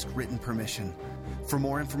expressed written permission. For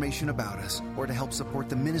more information about us or to help support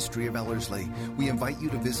the ministry of Ellerslie, we invite you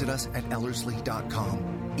to visit us at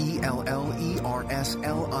ellerslie.com, ELLERSLIE.com.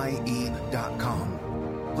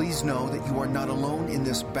 Please know that you are not alone in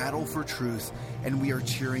this battle for truth, and we are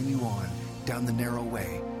cheering you on down the narrow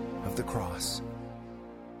way of the cross.